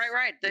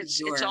 Right.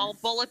 It's all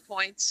bullet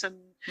points and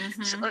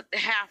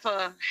half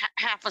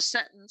a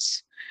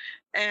sentence.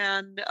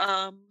 And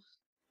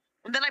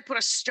then I put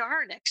a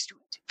star next to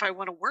it if I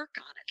want to work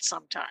on it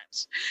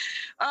sometimes.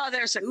 Oh,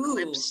 there's a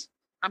glimpse.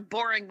 I'm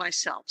boring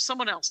myself.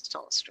 Someone else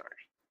tell a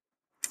story.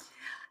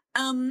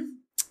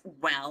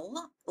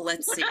 Well,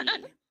 let's see.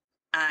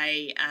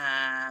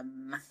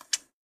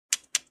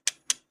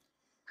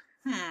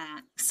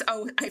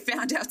 So I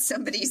found out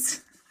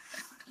somebody's,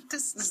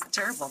 this is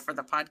terrible for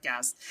the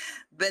podcast,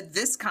 but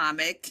this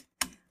comic,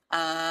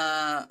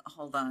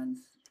 hold on,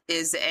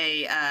 was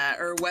a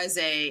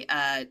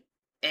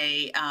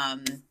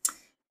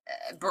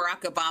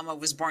Barack Obama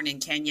was born in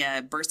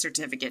Kenya birth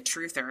certificate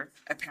truther,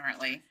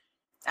 apparently.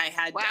 I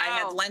had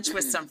lunch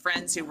with some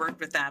friends who worked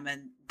with them,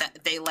 and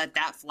they let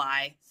that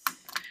fly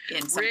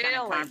in some kind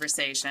of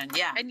conversation.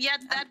 Yeah. And yet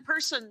that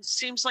person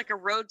seems like a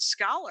Rhodes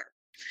Scholar.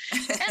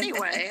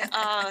 Anyway,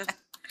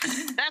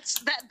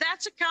 that's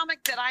a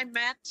comic that I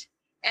met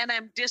and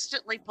I'm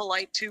distantly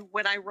polite to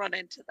when I run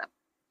into them.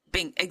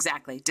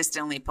 Exactly.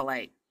 Distantly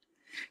polite.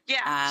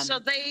 Yeah. So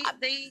they.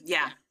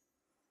 Yeah.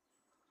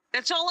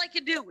 That's all I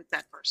can do with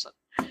that person.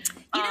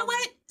 You know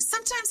what?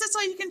 Sometimes that's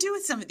all you can do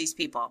with some of these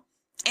people.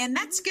 And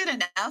that's good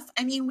enough.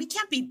 I mean, we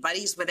can't be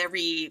buddies with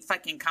every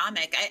fucking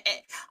comic.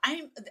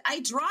 I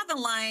draw the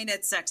line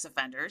at sex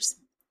offenders.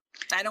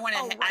 I don't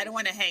want to. I don't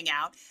want to hang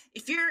out.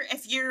 If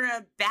you're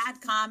a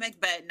bad comic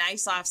but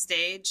nice off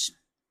stage,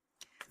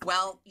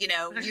 well, you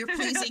know, you're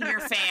pleasing your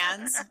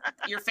fans.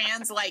 Your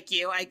fans like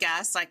you, I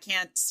guess. I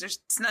can't.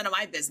 It's none of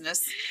my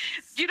business.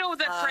 You know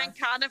that Frank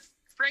Conniff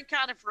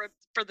wrote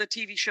for the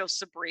TV show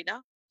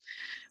Sabrina.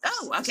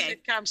 Oh, okay.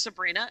 Sitcom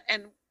Sabrina,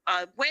 and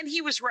when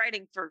he was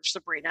writing for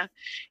Sabrina,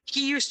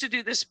 he used to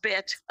do this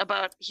bit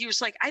about. He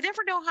was like, I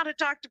never know how to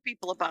talk to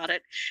people about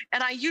it,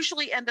 and I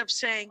usually end up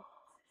saying,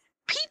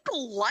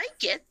 people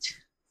like it.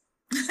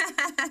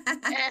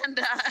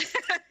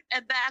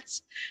 and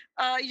that's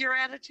your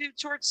attitude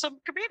towards some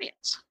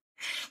comedians.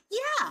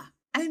 Yeah,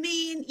 I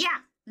mean, yeah.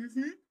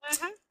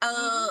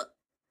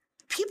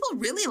 People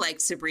really like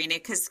Sabrina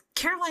because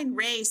Caroline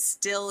Rhea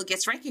still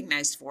gets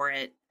recognized for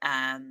it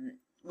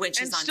when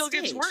she's on stage. And still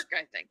gets work,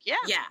 I think.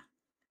 Yeah,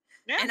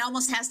 and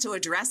almost has to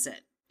address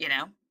it. You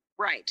know.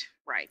 Right.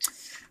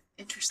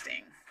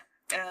 Interesting.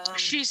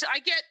 I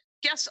get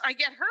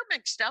her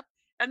mixed up.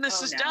 And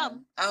this is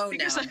dumb.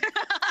 Because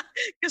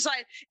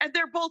and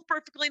they're both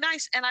perfectly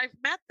nice, and I've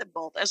met them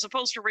both, as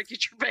opposed to Ricky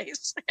Gervais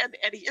and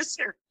Eddie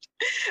Izzard.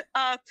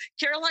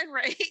 Caroline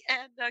Rhea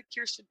and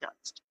Kirsten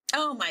Dunst.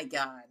 Oh my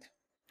God,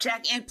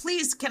 Jack! And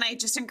please, can I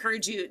just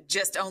encourage you,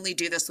 just only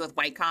do this with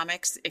white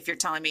comics? If you're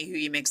telling me who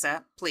you mix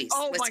up, please,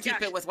 let's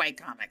keep it with white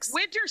comics.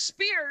 Winter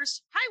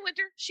Spears, hi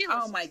Winter. She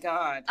listens. Oh my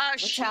God,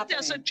 she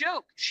does a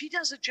joke. She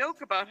does a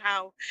joke about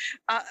how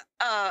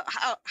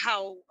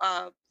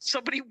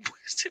somebody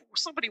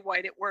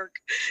white at work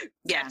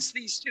gets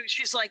these two.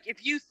 She's like,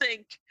 if you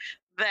think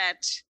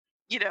that,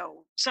 you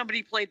know,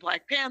 somebody played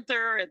Black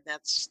Panther and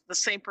that's the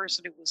same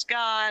person who was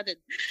God, and,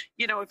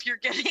 you know, if you're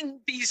getting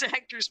these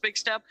actors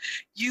mixed up,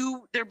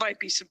 there might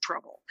be some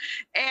trouble.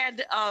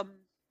 And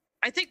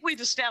I think we've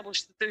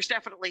established that there's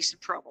definitely some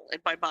trouble in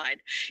my mind.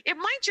 It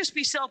might just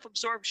be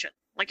self-absorption.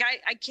 Like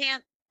I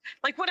can't,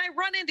 like when I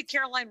run into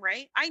Caroline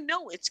Rhea, I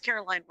know it's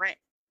Caroline Rhea.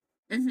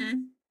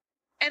 Mm-hmm.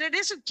 And it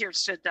isn't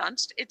Kirsten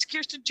Dunst. It's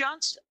Kirsten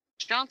Johnson,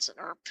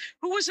 or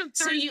who was in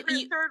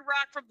Third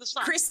Rock from the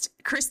Sun.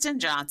 Kristen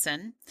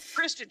Johnson.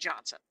 Kristen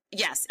Johnson.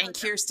 Yes, and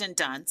Kirsten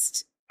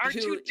Dunst. Are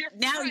two different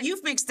now friends.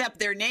 You've mixed up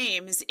their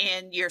names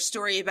in your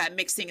story about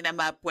mixing them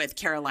up with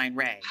Caroline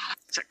Rhea.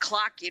 It's a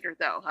clock eater,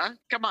 though, huh?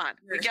 Come on.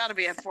 We got to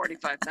be at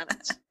 45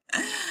 minutes.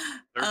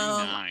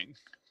 39.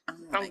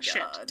 Oh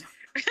shit.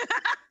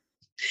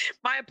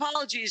 My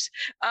apologies,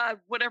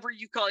 whatever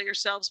you call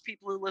yourselves,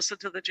 people who listen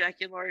to the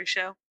Jackie and Laurie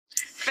show.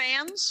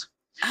 Fans?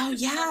 Oh,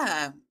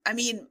 yeah. I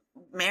mean,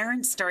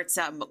 Marin starts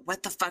out,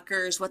 what the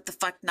fuckers, what the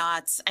fuck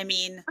nots. I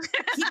mean,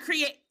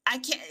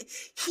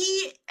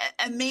 he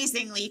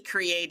amazingly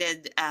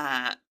created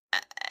a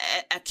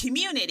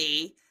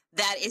community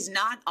that is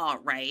not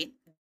alt-right,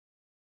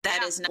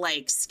 that is not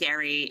like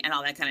scary and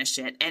all that kind of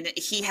shit. And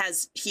he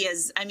has,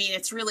 I mean,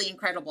 it's really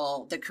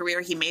incredible the career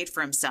he made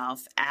for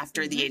himself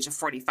after the age of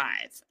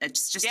 45.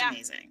 It's just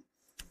amazing.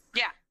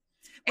 Yeah.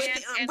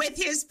 With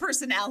his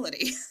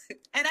personality,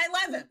 and I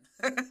love him,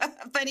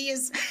 but he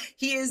is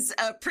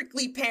a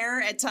prickly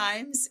pear at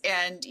times,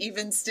 and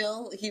even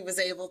still, he was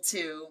able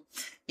to,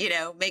 you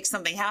know, make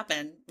something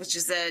happen, which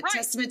is a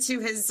testament to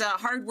his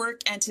hard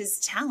work and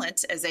his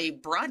talent as a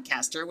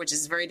broadcaster, which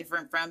is very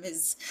different from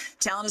his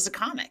talent as a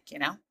comic. You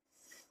know.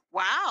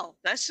 Wow,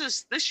 this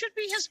should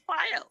be his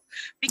bio,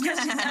 because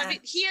I mean,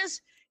 he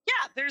is.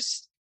 Yeah,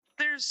 there's.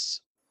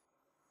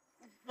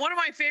 One of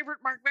my favorite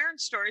Marc Maron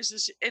stories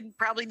is in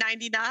probably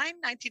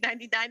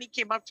 1999. He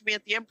came up to me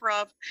at the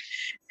Improv,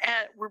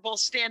 and we're both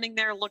standing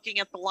there looking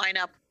at the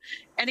lineup,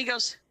 and he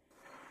goes,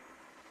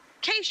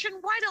 "Cation,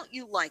 why don't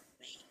you like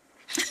me?"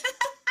 And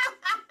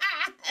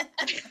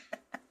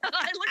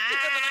I looked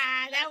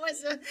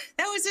at him.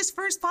 That was his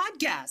first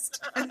podcast.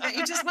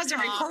 He just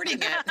wasn't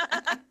recording it.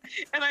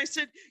 And I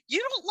said,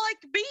 "You don't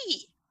like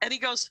me?" And he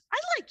goes, "I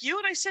like you."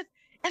 And I said,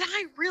 "And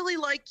I really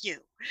like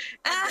you."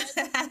 And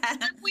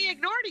we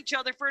ignored each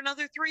other for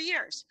another 3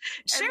 years.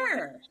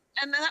 Sure.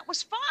 And that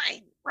was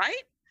fine,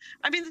 right?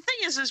 I mean, the thing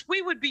is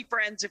we would be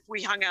friends if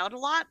we hung out a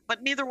lot,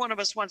 but neither one of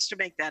us wants to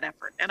make that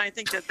effort. And I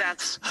think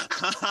that's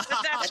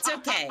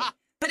okay.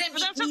 But I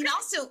mean,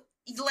 also,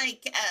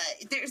 like,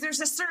 there's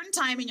a certain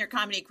time in your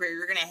comedy career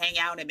you're going to hang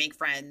out and make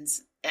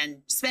friends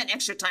and spend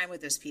extra time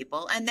with those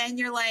people, and then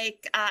you're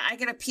like, I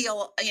got to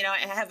peel. You know, I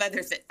have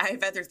other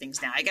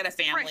things now. I got a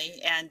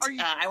family, and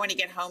I want to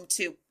get home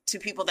to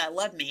people that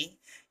love me,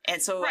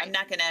 and so I'm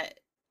not gonna.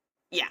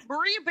 Yeah,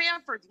 Maria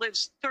Bamford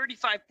lives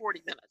 35,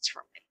 40 minutes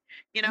from me.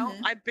 You know,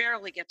 I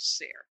barely get to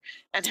see her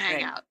and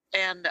hang out,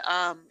 and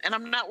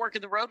I'm not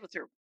working the road with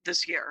her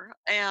this year,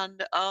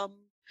 and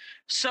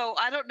so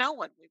I don't know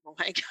when we will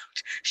hang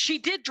out. She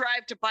did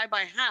drive by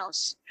my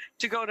house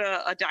to go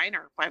to a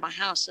diner by my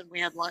house, and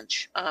we had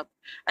lunch. I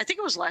think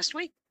it was last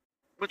week,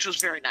 which was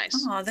very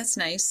nice. Oh, that's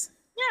nice.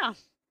 Yeah.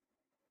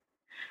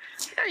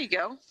 There you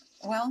go.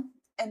 Well,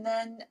 and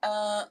then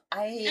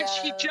And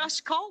she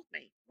just called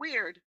me.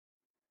 Weird.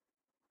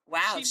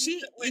 Wow,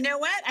 you know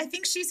what? I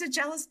think she's a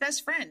jealous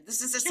best friend.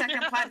 This is the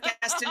second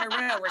podcast in a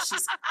row where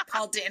she's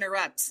called to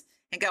interrupt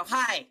and go,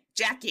 "Hi,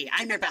 Jackie,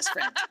 I'm your best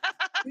friend.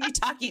 Who are you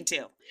talking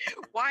to?"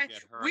 Why?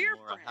 Get her We're and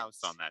Laura friends.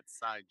 House on that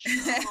side.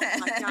 Oh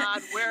my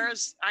God.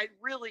 Whereas I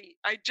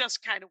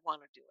just kind of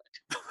want to do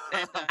it.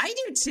 And, I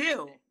do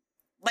too.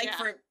 Like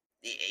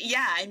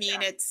Yeah. I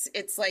mean, it's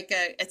like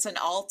it's an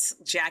alt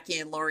Jackie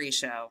and Laurie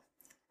show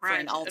for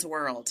an alt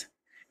world.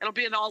 It'll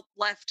be an alt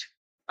left.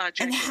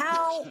 And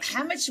how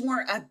much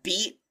more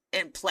upbeat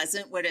and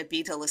pleasant would it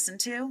be to listen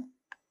to?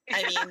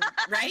 I mean,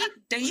 right?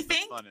 Don't you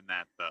think? Fun in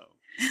that though.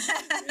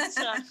 It's,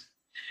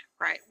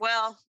 right.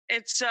 Well,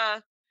 it's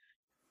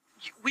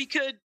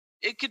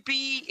it could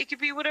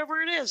be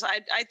whatever it is.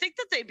 I think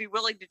that they'd be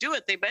willing to do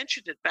it. They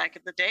mentioned it back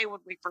in the day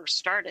when we first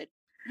started.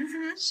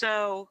 Mm-hmm.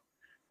 So,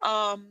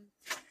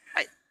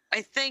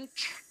 I think,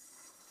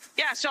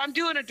 yeah. So I'm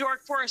doing a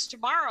Dork Forest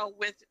tomorrow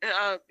with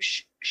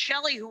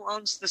Shelly, who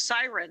owns the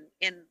Siren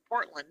in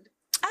Portland.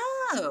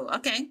 Oh,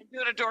 okay. I'm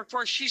doing a Dork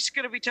Forest. She's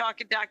going to be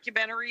talking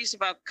documentaries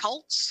about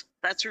cults.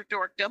 That's her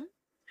dorkdom.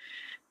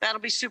 That'll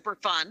be super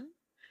fun.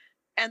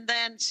 And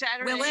then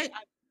Saturday. Will it?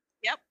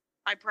 Yep,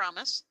 I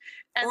promise.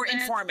 And Or then,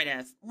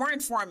 informative. More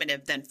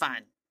informative than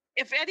fun.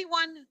 if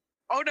anyone,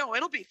 oh no,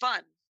 it'll be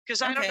fun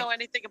because I don't Okay. know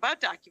anything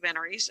about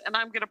documentaries, and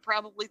I'm going to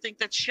probably think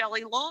that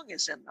Shelley Long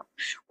is in them,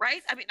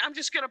 right? I mean, I'm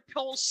just going to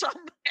pull some.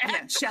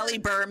 Yeah, Shelley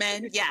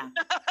Berman. Yeah.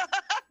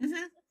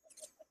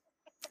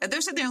 Mm-hmm.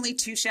 Those are the only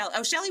two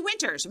Shelley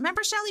Winters.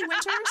 Remember Shelley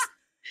Winters?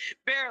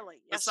 Barely.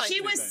 Yes, I She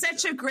do. was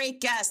such a great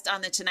guest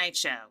on the Tonight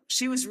Show.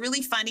 She was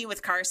really funny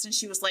with Carson.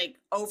 She was like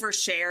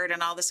overshared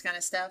and all this kind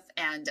of stuff.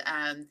 And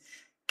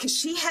because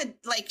she had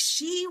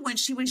when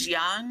she was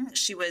young,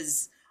 she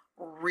was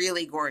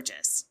really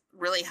gorgeous,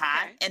 really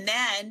hot. Okay. And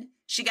then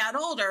she got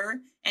older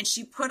and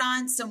she put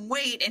on some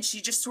weight and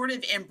she just sort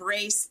of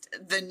embraced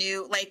the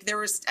new, like there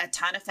was a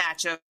ton of fat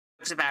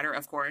jokes about her,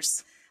 of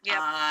course,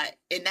 Yep.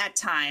 in that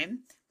time.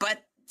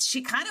 But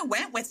she kind of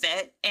went with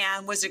it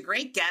and was a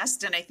great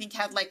guest. And I think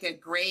had like a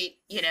great,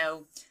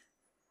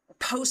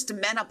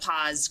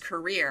 post-menopause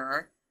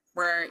career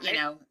where,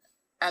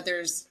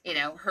 others,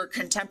 her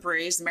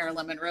contemporaries,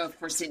 Marilyn Monroe, of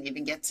course, didn't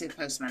even get to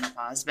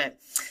post-menopause. But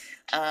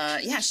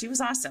she was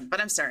awesome. But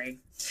I'm sorry.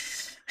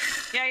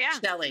 Yeah.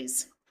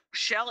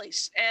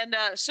 Shelley's. And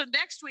so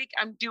next week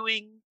I'm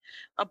doing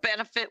a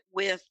benefit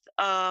with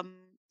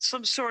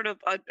some sort of,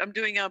 I'm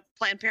doing a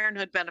Planned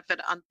Parenthood benefit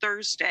on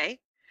Thursday.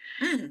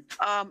 And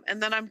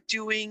then I'm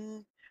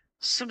doing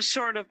some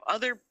sort of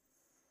other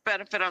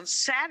benefit on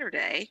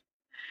Saturday.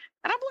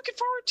 And I'm looking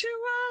forward to,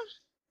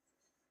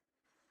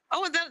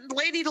 and then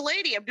Lady to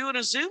Lady. I'm doing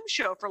a Zoom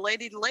show for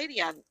Lady to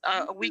Lady on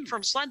a week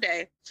from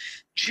Sunday,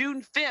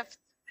 June 5th.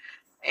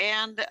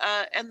 And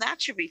that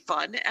should be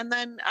fun. And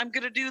then I'm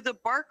going to do the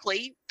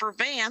Barkley for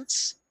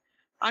Vance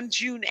on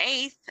June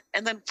 8th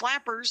and then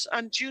Flappers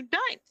on June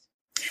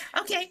 9th.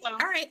 Okay. All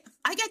right.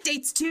 I got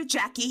dates too,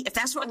 Jackie, if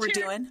that's what we're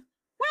doing.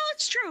 Well,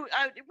 it's true.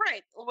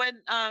 Right.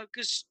 When,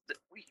 because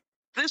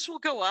this will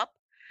go up.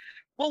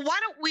 Well, why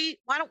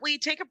don't we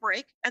take a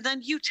break and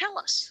then you tell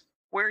us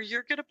where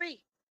you're going to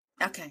be.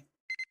 Okay.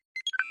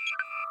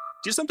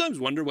 Do you sometimes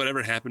wonder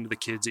whatever happened to the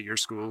kids at your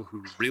school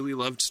who really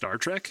loved Star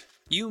Trek?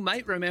 You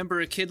might remember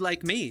a kid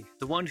like me,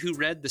 the one who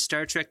read the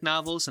Star Trek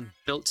novels and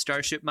built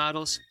starship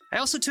models. I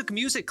also took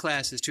music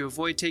classes to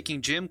avoid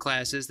taking gym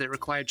classes that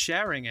required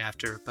showering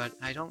after, but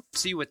I don't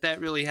see what that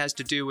really has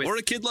to do with... Or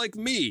a kid like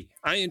me.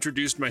 I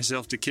introduced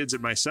myself to kids at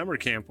my summer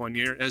camp one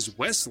year as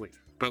Wesley.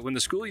 But when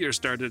the school year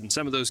started and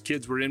some of those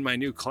kids were in my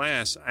new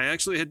class, I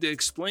actually had to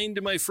explain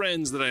to my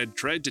friends that I had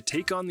tried to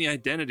take on the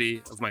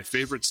identity of my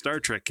favorite Star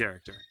Trek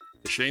character.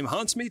 The shame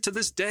haunts me to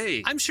this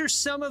day. I'm sure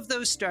some of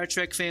those Star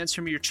Trek fans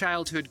from your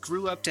childhood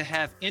grew up to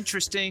have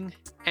interesting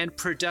and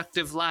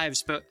productive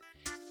lives, but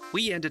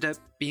we ended up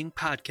being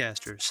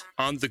podcasters.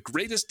 On The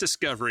Greatest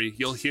Discovery,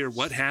 you'll hear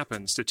what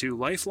happens to two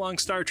lifelong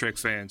Star Trek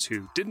fans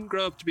who didn't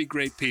grow up to be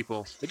great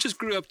people, but just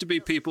grew up to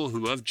be people who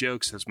love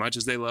jokes as much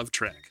as they love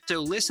Trek.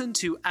 So listen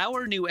to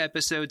our new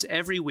episodes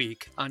every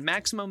week on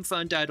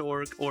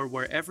MaximumFun.org or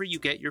wherever you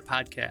get your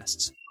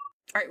podcasts.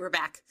 All right, we're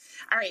back.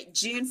 All right,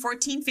 June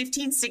 14th,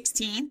 15th,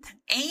 16th,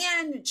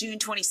 and June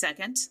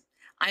 22nd,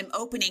 I'm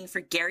opening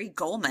for Gary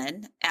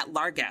Goldman at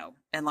Largo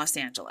in Los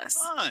Angeles,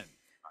 Fun.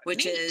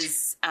 which Neat.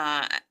 is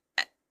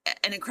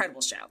an incredible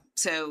show.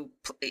 So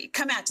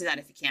come out to that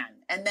if you can.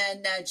 And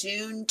then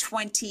June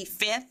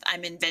 25th,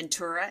 I'm in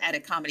Ventura at a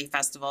comedy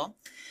festival.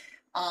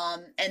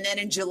 And then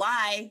in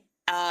July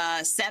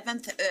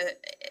 7th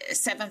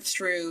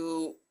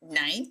through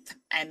 9th,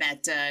 I'm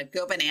at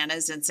Go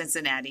Bananas in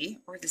Cincinnati,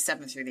 or the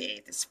 7th through the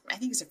 8th. I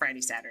think it's a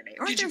Friday, Saturday.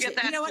 Or Did you Thursday. get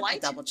that You know what? I'll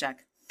flight? double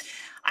check.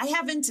 I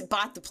haven't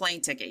bought the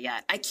plane ticket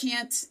yet. I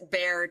can't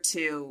bear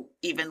to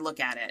even look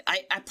at it.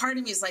 I part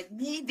of me is like,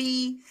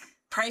 maybe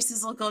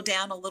prices will go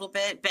down a little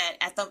bit, but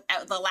at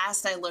the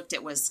last I looked,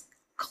 it was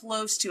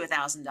close to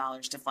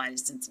 $1,000 to fly to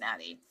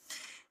Cincinnati.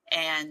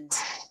 And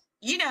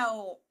you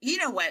know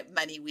what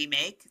money we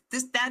make.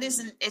 That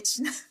isn't. It's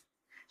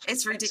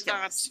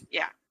ridiculous. It's not,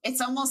 yeah.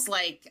 It's almost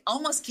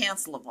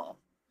cancelable.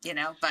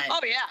 But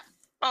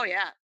Oh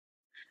yeah.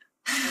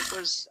 It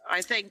was.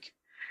 I think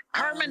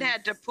Carmen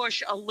had to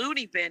push a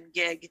Looney Bin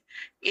gig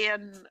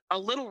in a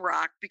Little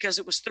Rock because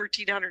it was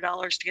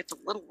 $1,300 to get to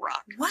Little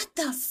Rock. What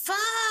the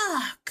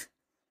fuck?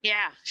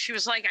 Yeah, she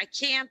was like, I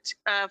can't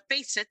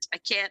face it. I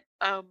can't.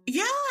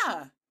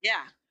 Yeah.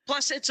 Yeah.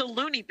 Plus, it's a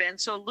Looney Bin,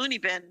 so a Looney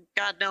Bin,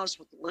 God knows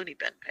what the Looney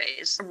Bin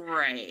pays.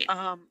 Right.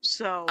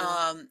 So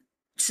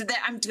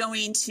that I'm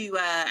going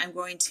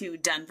to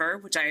Denver,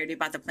 which I already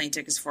bought the plane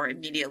tickets for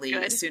immediately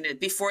Good. as soon as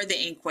before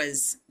the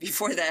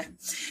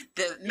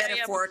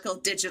metaphorical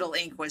digital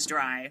ink was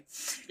dry.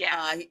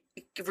 Yeah.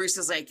 Bruce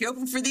is like, "You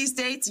open for these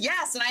dates?"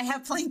 Yes, and I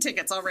have plane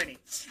tickets already.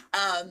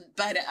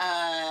 But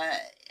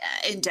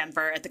in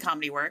Denver at the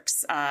Comedy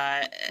Works,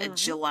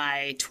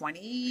 July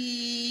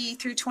 20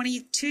 through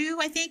 22,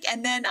 I think,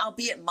 and then I'll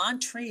be at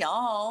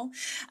Montreal,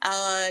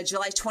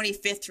 July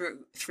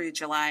 25th through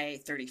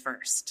July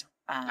 31st.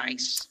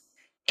 Nice.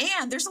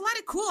 And there's a lot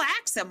of cool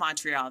acts at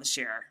Montreal this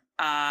year.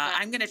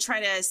 I'm going to try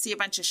to see a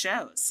bunch of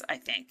shows, I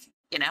think,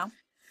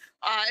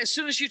 As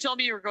soon as you told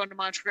me you were going to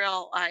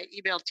Montreal, I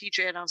emailed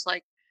TJ and I was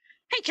like,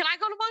 hey, can I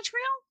go to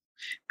Montreal?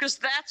 Because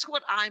that's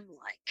what I'm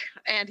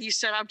like. And he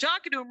said, I'm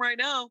talking to him right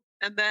now.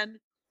 And then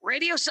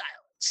radio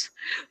silence.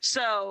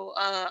 So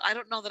I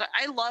don't know that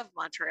I love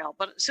Montreal,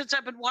 but since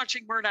I've been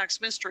watching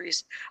Murdoch's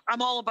Mysteries,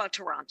 I'm all about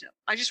Toronto.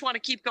 I just want to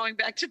keep going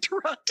back to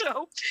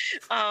Toronto.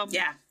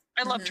 Yeah.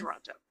 I love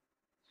Toronto.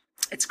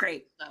 It's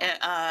great.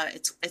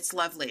 It's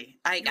lovely.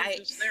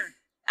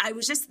 I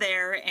was just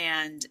there,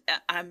 and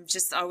I'm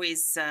just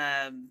always.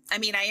 I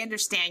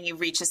understand you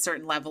reach a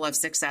certain level of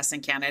success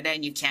in Canada,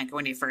 and you can't go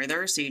any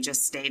further, so you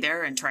just stay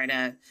there and try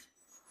to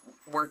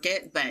work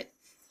it. But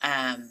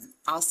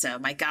also,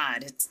 my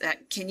God,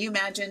 can you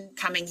imagine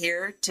coming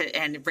here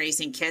and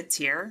raising kids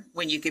here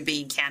when you could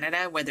be in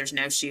Canada, where there's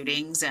no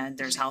shootings and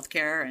there's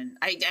healthcare, and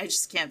I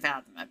just can't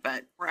fathom it.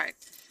 But Right.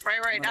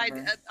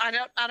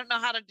 I don't know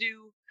how to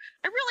do.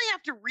 I really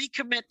have to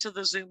recommit to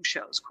the Zoom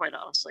shows, quite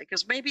honestly,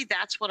 because maybe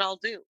that's what I'll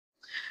do.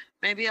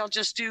 Maybe I'll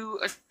just do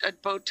a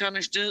boat ton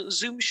of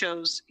Zoom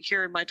shows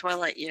here in my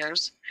twilight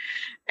years,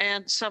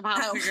 and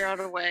somehow figure out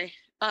a way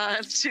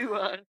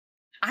to.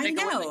 I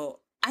know.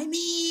 I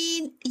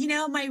mean,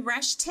 my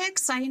rush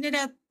ticks. I ended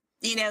up,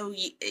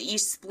 you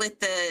split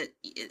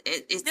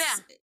it's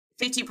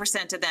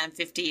 50% to them,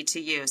 50 to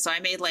you. So I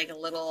made like a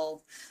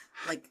little,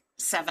 like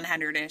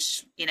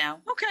 700-ish,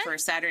 for a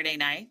Saturday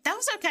night. That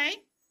was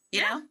okay.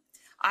 You know,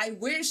 I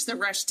wish the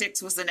rush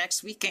ticks was the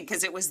next weekend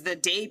because it was the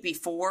day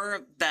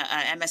before the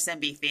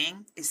MSNB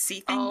thing. But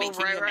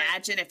can you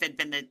imagine if it'd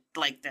been the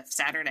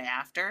Saturday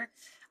after?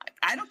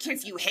 I don't care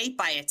if you hate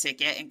buy a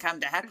ticket and come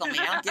to heckle me.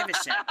 I don't give a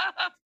shit.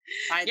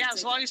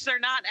 As long as they're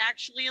not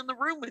actually in the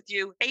room with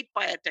you, hate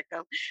buy a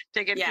ticket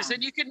because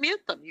then you can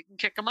mute them. You can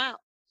kick them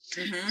out.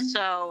 Mm-hmm.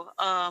 So,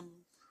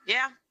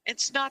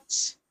 it's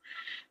nuts.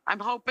 I'm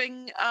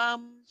hoping.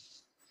 I'm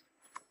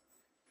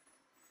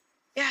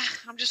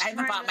just. I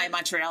haven't bought my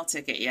Montreal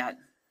ticket yet.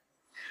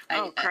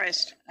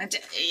 Christ!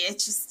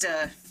 It's just.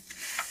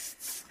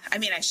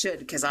 I should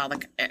because all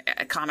the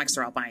comics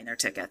are all buying their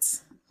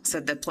tickets, so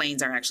the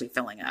planes are actually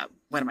filling up.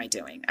 What am I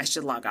doing? I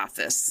should log off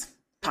this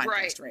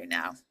podcast right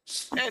now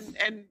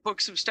and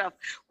book some stuff.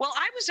 Well,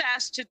 I was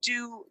asked to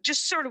do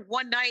just sort of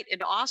one night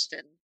in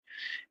Austin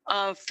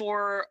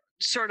for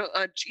sort of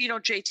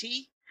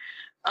JT.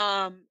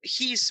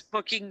 He's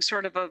booking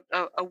sort of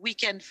a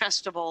weekend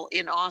festival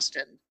in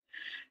Austin,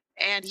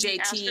 and he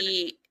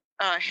JT.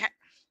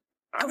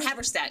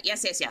 Haberstadt.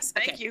 Yes.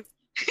 Thank you.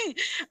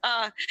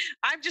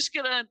 I'm just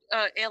gonna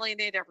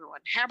alienate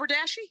everyone.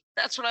 Haberdashy.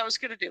 That's what I was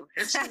gonna do.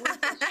 It's the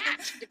word for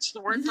hat. It's the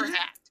word for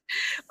hat.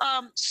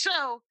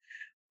 So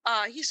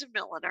he's a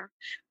milliner,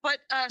 but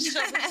so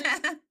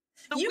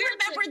you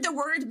remembered the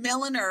word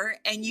milliner,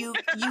 and you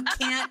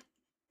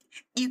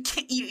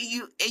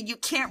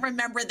can't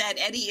remember that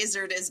Eddie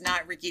Izzard is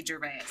not Ricky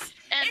Gervais.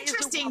 And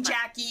interesting,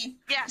 Jackie.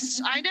 Yes,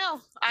 I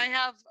know. I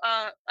have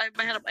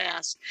my head up my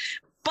ass,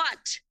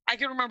 but I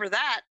can remember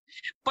that.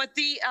 But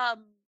the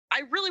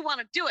I really want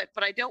to do it,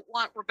 but I don't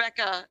want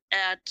Rebecca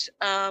at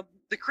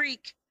the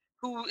Creek,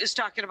 who is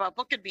talking about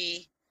booking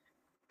me.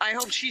 I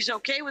hope she's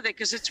okay with it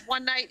because it's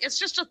one night. It's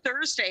just a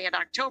Thursday in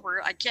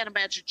October. I can't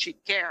imagine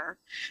she'd care,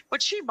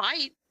 but she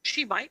might.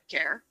 She might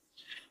care.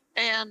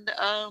 And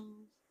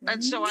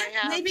so I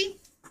have maybe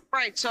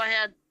right. So I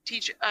had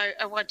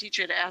I want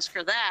TJ to ask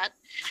her that,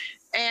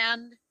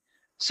 and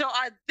so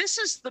this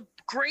is the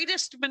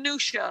greatest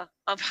minutia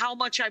of how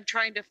much I'm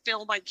trying to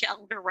fill my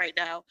calendar right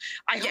now.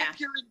 I hope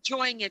you're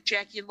enjoying it,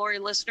 Jackie and Laurie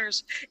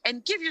listeners,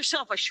 and give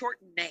yourself a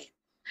shortened name.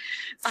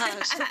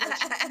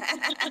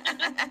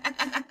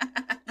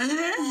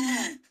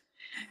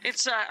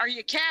 It's are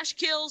you cash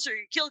kills or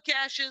you kill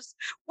caches?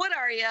 What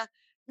are you?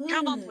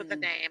 Come up with a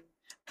name.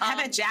 How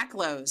about Jack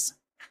Lowe's?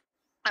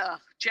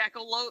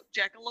 Jackalope?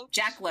 Jack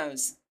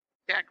Lowe's.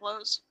 Jack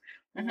Lowe's?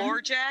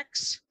 Lore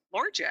Jacks?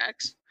 Lord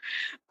Jacks.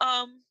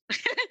 Those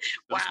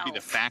Wow. would be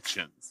the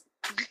factions.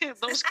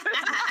 Those Lord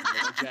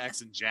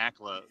Jacks and Jack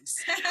Lows.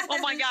 Oh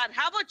my God!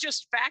 How about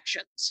just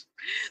factions?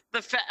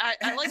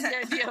 I like the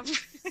idea of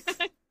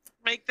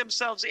make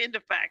themselves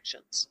into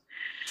factions.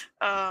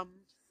 Where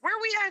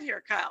are we at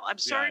here, Kyle? I'm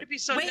sorry to be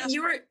so. Wait,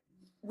 desperate.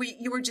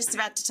 you were just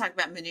about to talk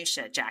about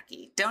minutia,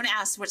 Jackie. Don't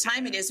ask what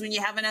time it is when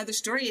you have another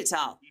story to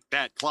tell. Eat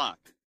that clock.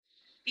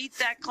 Eat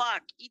that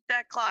clock. Eat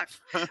that clock.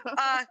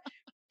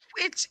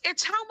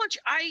 It's how much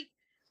I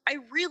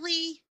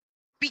really,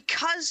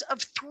 because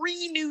of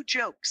 3 new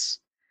jokes,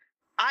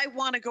 I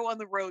want to go on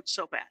the road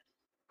so bad.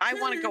 I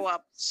want to go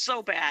up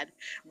so bad.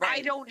 Right.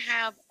 I don't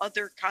have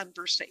other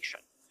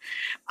conversation.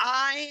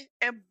 I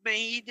am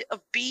made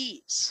of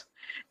bees,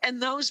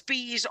 and those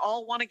bees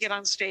all want to get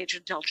on stage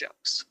and tell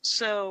jokes.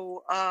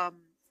 So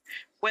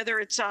whether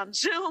it's on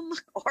Zoom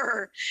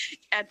or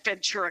at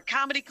Ventura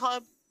Comedy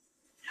Club,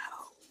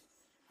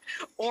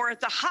 no. Or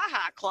at the Ha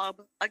Ha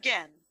Club,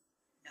 again,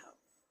 no.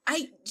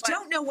 I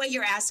don't know what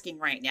you're asking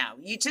right now.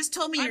 You just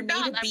told me you're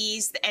made of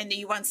bees and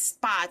you want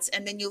spots,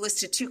 and then you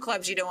listed 2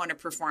 clubs you don't want to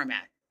perform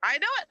at. I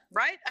know it,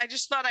 right? I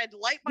just thought I'd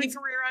light my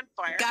career on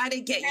fire. Got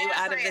to get you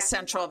out of the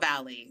Central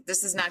Valley.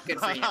 This is not good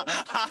for you.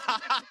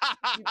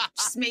 You're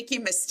just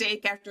making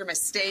mistake after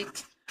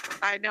mistake.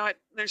 I know it.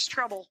 There's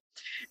trouble.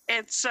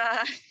 It's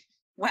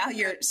While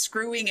you're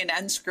screwing and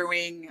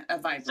unscrewing a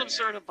vibrator. some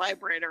sort of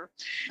vibrator.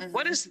 Mhm.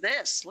 What is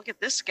this? Look at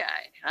this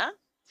guy, huh?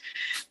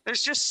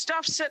 There's just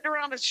stuff sitting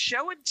around at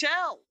show and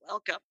tell.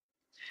 Welcome.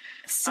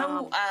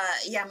 So,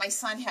 yeah, my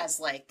son has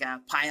like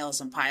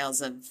piles and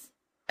piles of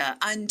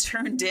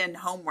unturned in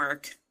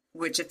homework,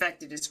 which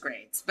affected his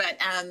grades. But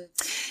I'm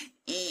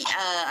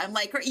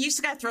like, you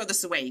just got to throw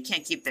this away. You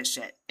can't keep this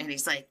shit. And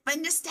he's like, but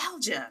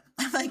nostalgia.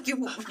 I'm like, you're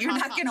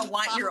not going to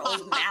want your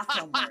old math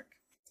homework.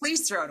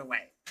 Please throw it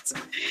away. It's a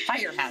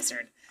fire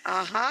hazard.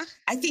 Uh-huh.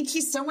 I think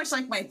he's so much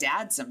like my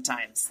dad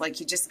sometimes. Like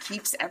he just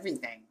keeps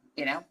everything,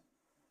 you know?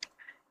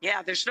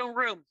 Yeah, there's no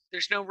room.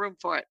 There's no room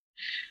for it.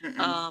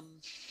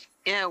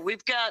 Yeah,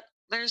 we've got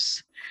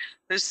there's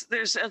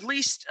at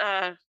least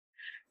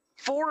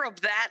 4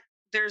 of that.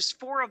 There's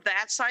 4 of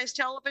that size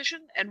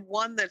television and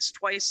 1 that's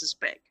twice as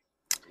big.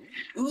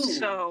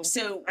 Ooh.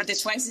 So the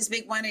twice as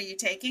big one are you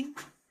taking?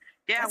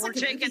 Yeah, That's we're like a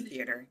movie taking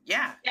theater.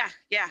 Yeah.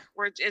 Yeah.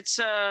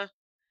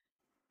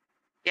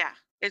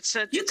 It's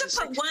a You could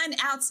put one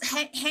out,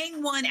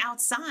 hang one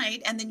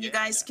outside, and then you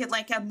guys could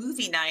like a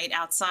movie night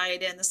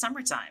outside in the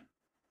summertime.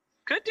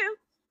 Could do.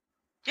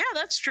 Yeah,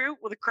 that's true.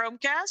 With a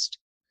Chromecast.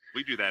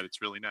 We do that.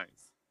 It's really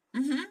nice.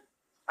 Mm-hmm.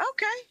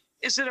 Okay.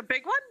 Is it a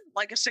big one,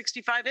 like a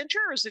 65 incher,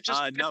 or is it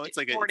just 50, no? It's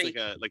like a 40? it's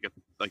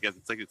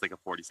like a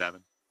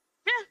 47.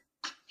 Yeah.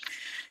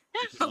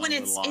 But when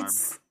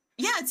it's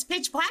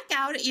pitch black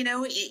out, you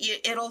know,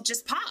 it'll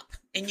just pop,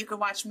 and you can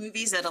watch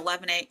movies at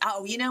 11 a.m.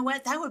 Oh, you know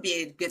what? That would be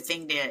a good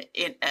thing to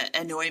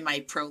annoy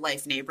my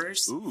pro-life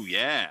neighbors. Ooh,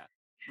 yeah.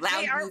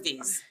 Loud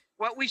movies.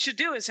 What we should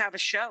do is have a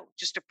show,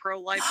 just a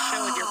pro-life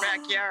show in your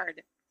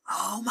backyard.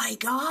 Oh my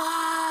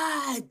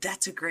God,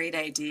 that's a great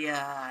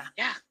idea.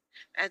 Yeah,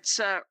 it's.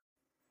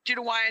 Do you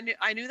know why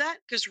I knew that?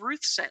 Because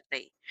Ruth sent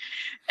me.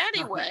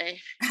 Anyway,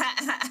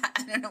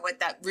 I don't know what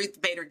that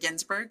Ruth Bader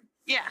Ginsburg.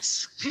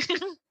 Yes.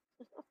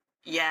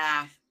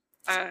 Yeah.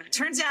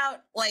 Turns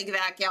out, like,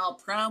 that gal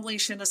probably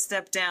shouldn't have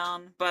stepped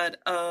down,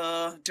 but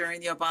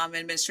during the Obama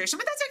administration.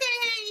 But that's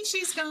okay. Hey,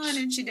 she's gone,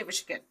 and she did what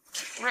she could.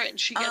 Right, and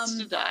she gets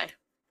to die.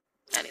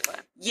 Anyway.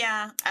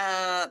 Yeah,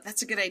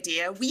 that's a good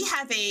idea. We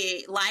have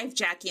a live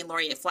Jackie and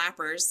Laurie at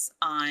Flappers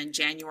on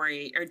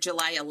July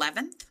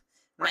 11th.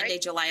 Monday,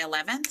 July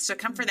 11th. So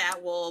come for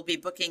that. We'll be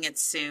booking it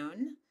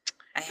soon.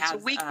 It's a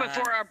week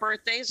before our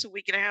birthdays, a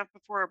week and a half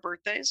before our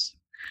birthdays.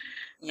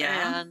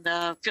 Yeah. And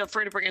feel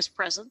free to bring us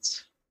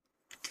presents.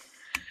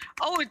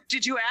 Oh,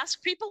 did you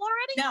ask people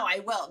already? No,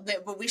 I will,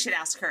 but we should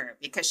ask her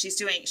because she's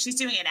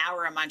doing an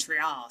hour in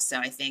Montreal, so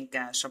I think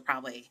she'll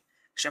probably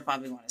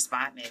want a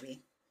spot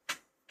maybe.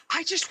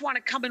 I just want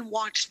to come and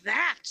watch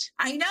that.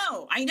 I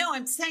know.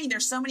 I'm saying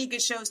there's so many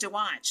good shows to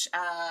watch.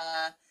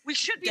 We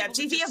should be able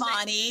to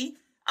Giovanni.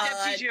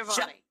 Deb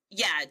Giovanni.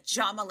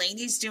 John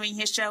Mulaney's doing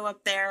his show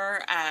up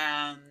there.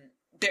 Hannah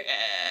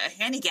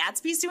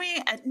Gadsby's doing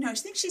it. No, I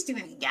think she's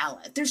doing a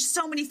gala. There's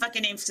so many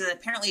fucking names because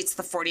apparently it's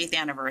the 40th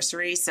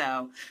anniversary,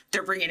 so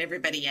they're bringing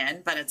everybody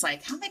in. But it's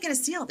like, how am I going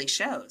to see all these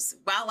shows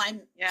while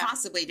I'm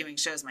possibly doing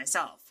shows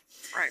myself?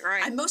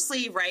 Right. I'm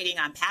mostly writing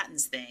on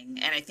Patton's thing,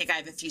 and I think I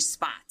have a few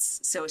spots.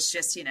 So it's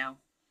just, you know,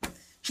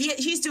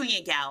 he's doing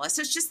a gala.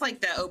 So it's just like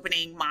the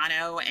opening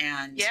mono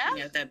and you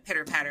know, the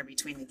pitter patter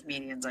between the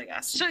comedians, I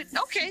guess. So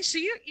okay, so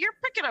you're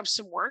picking up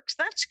some work.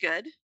 That's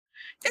good.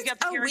 You got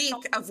a week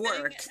of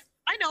work.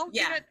 I know.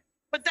 Yeah.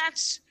 But that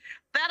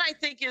I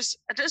think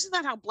isn't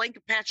that how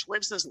Blanket Patch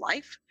lives his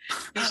life?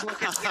 He's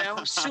looking, you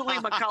know, Sully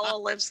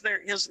McCullough lives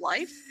his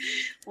life,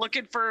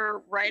 looking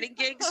for writing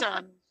gigs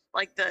on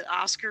like the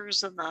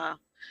Oscars and the.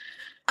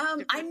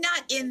 I'm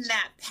not in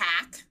that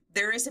pack.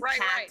 There is a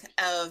pack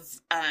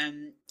of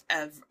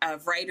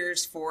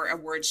writers for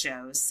award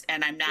shows,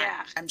 and I'm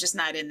not. I'm just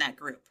not in that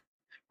group.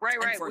 Right.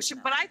 But I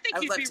Unfortunately. think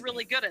I'd you'd love be to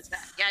really good at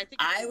that. Yeah, I think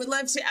I would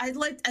love to. I'd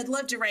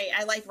love to write.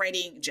 I like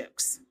writing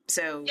jokes,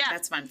 so Yeah.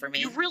 that's fun for me.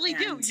 you really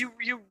do. And-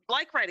 You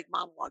like writing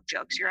monologue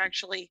jokes. You're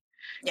actually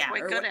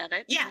quite or good what- at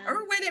it. Yeah,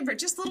 or whatever.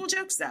 Just little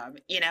jokes, though.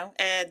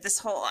 This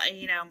whole,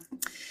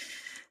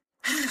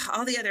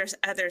 all the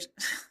other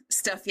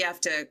stuff you have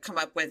to come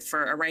up with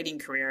for a writing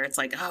career. It's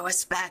like, oh,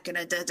 it's back and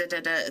a da da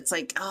da da. It's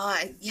like, oh,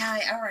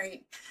 all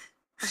right.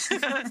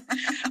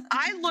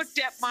 I looked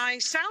at my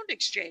Sound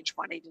Exchange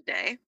money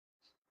today,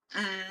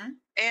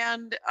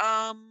 and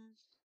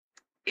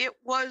it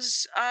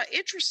was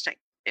interesting.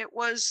 It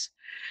was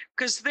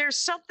because there's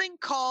something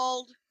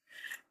called.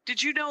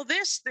 Did you know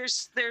this?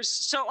 There's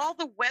so all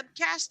the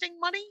webcasting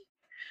money,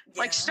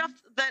 like stuff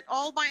that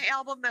all my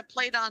album that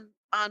played on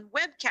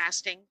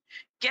webcasting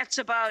gets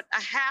about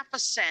a half a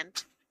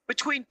cent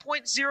between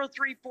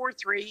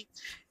 0.0343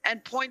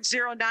 and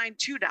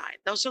 0.0929.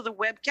 Those are the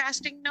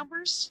webcasting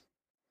numbers.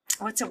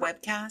 What's a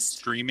webcast?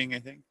 Streaming, I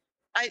think.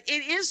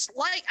 It is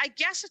like, I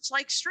guess it's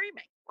like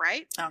streaming,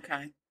 right?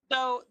 Okay.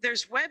 So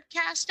there's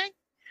webcasting.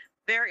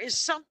 There is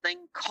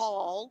something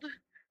called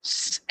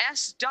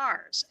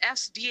SDARS,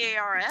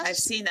 SDARS. I've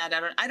seen that.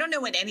 I don't know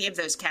what any of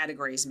those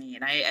categories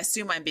mean. I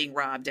assume I'm being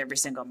robbed every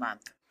single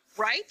month.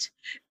 Right.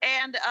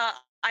 And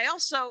I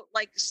also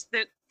like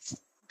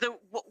the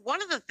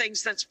one of the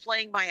things that's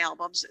playing my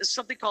albums is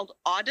something called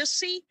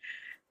Audacy,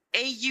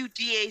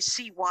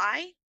 Audacy.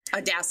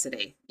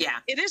 Audacity. Yeah.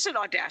 It isn't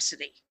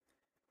Audacity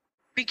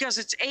because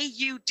it's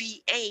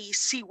Audacy.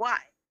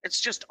 It's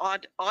just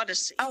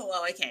Odyssey.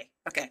 Oh, okay.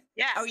 Okay.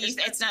 Yeah. Oh,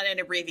 it's not an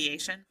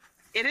abbreviation?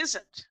 It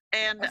isn't.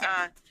 And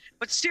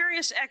but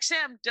Sirius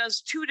XM does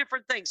two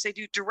different things. They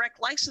do direct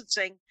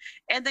licensing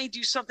and they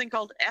do something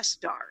called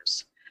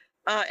SDARS,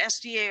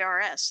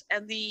 SDARS.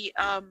 And the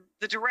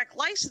direct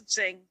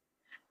licensing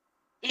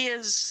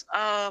is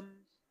I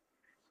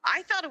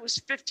thought it was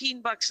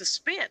 $15 a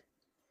spin.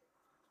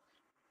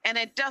 And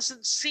it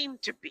doesn't seem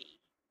to be.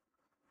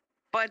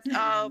 But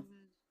the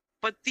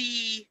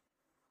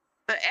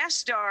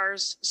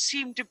SDARS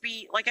seem to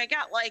be like I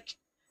got like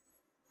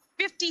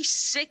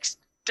 $56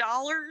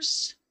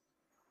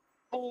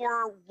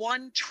 for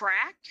one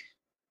track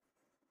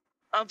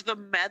of the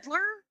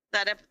Meddler.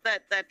 That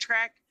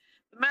track,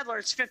 the Meddler,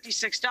 it's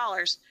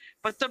 $56.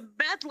 But the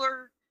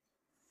Meddler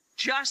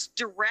just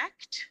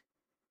direct,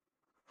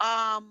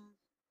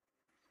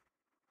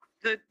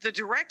 the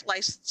direct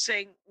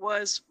licensing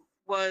was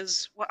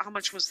how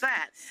much was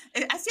that?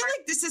 I feel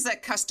like this is a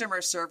customer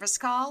service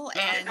call,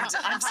 and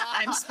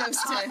I'm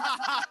supposed to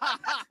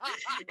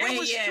weigh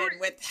in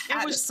with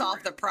how to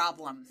solve the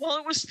problem. Well,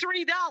 it was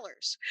 $3,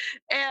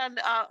 and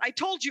I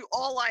told you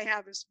all I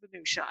have is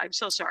minutia. I'm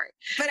so sorry.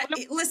 But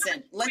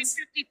listen, let's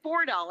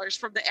 $54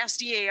 from the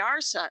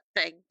SDAR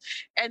thing,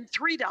 and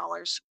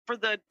 $3 for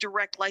the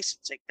direct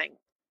licensing thing.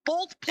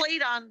 Both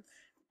played on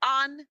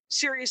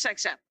Sirius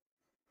XM.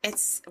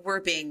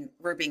 We're being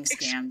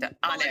scammed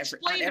on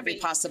every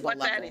possible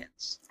level. That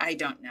is. I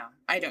don't know.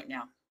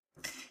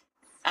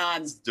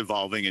 It's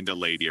devolving into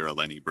Lady or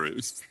Lenny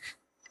Bruce.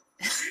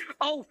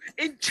 Oh,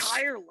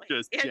 entirely.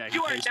 Just and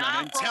you are not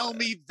and wrong. tell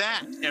me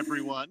that,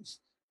 everyone.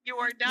 You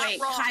are not Wait,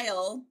 wrong.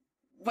 Kyle,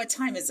 what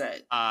time is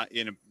it?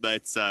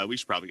 We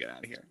should probably get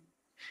out of here.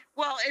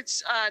 Well,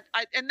 it's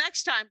and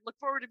next time, look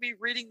forward to me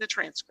reading the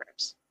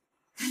transcripts.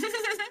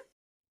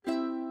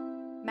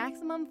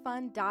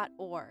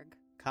 MaximumFun.org.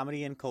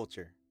 Comedy and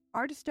culture.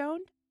 Artist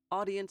owned,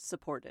 audience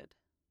supported.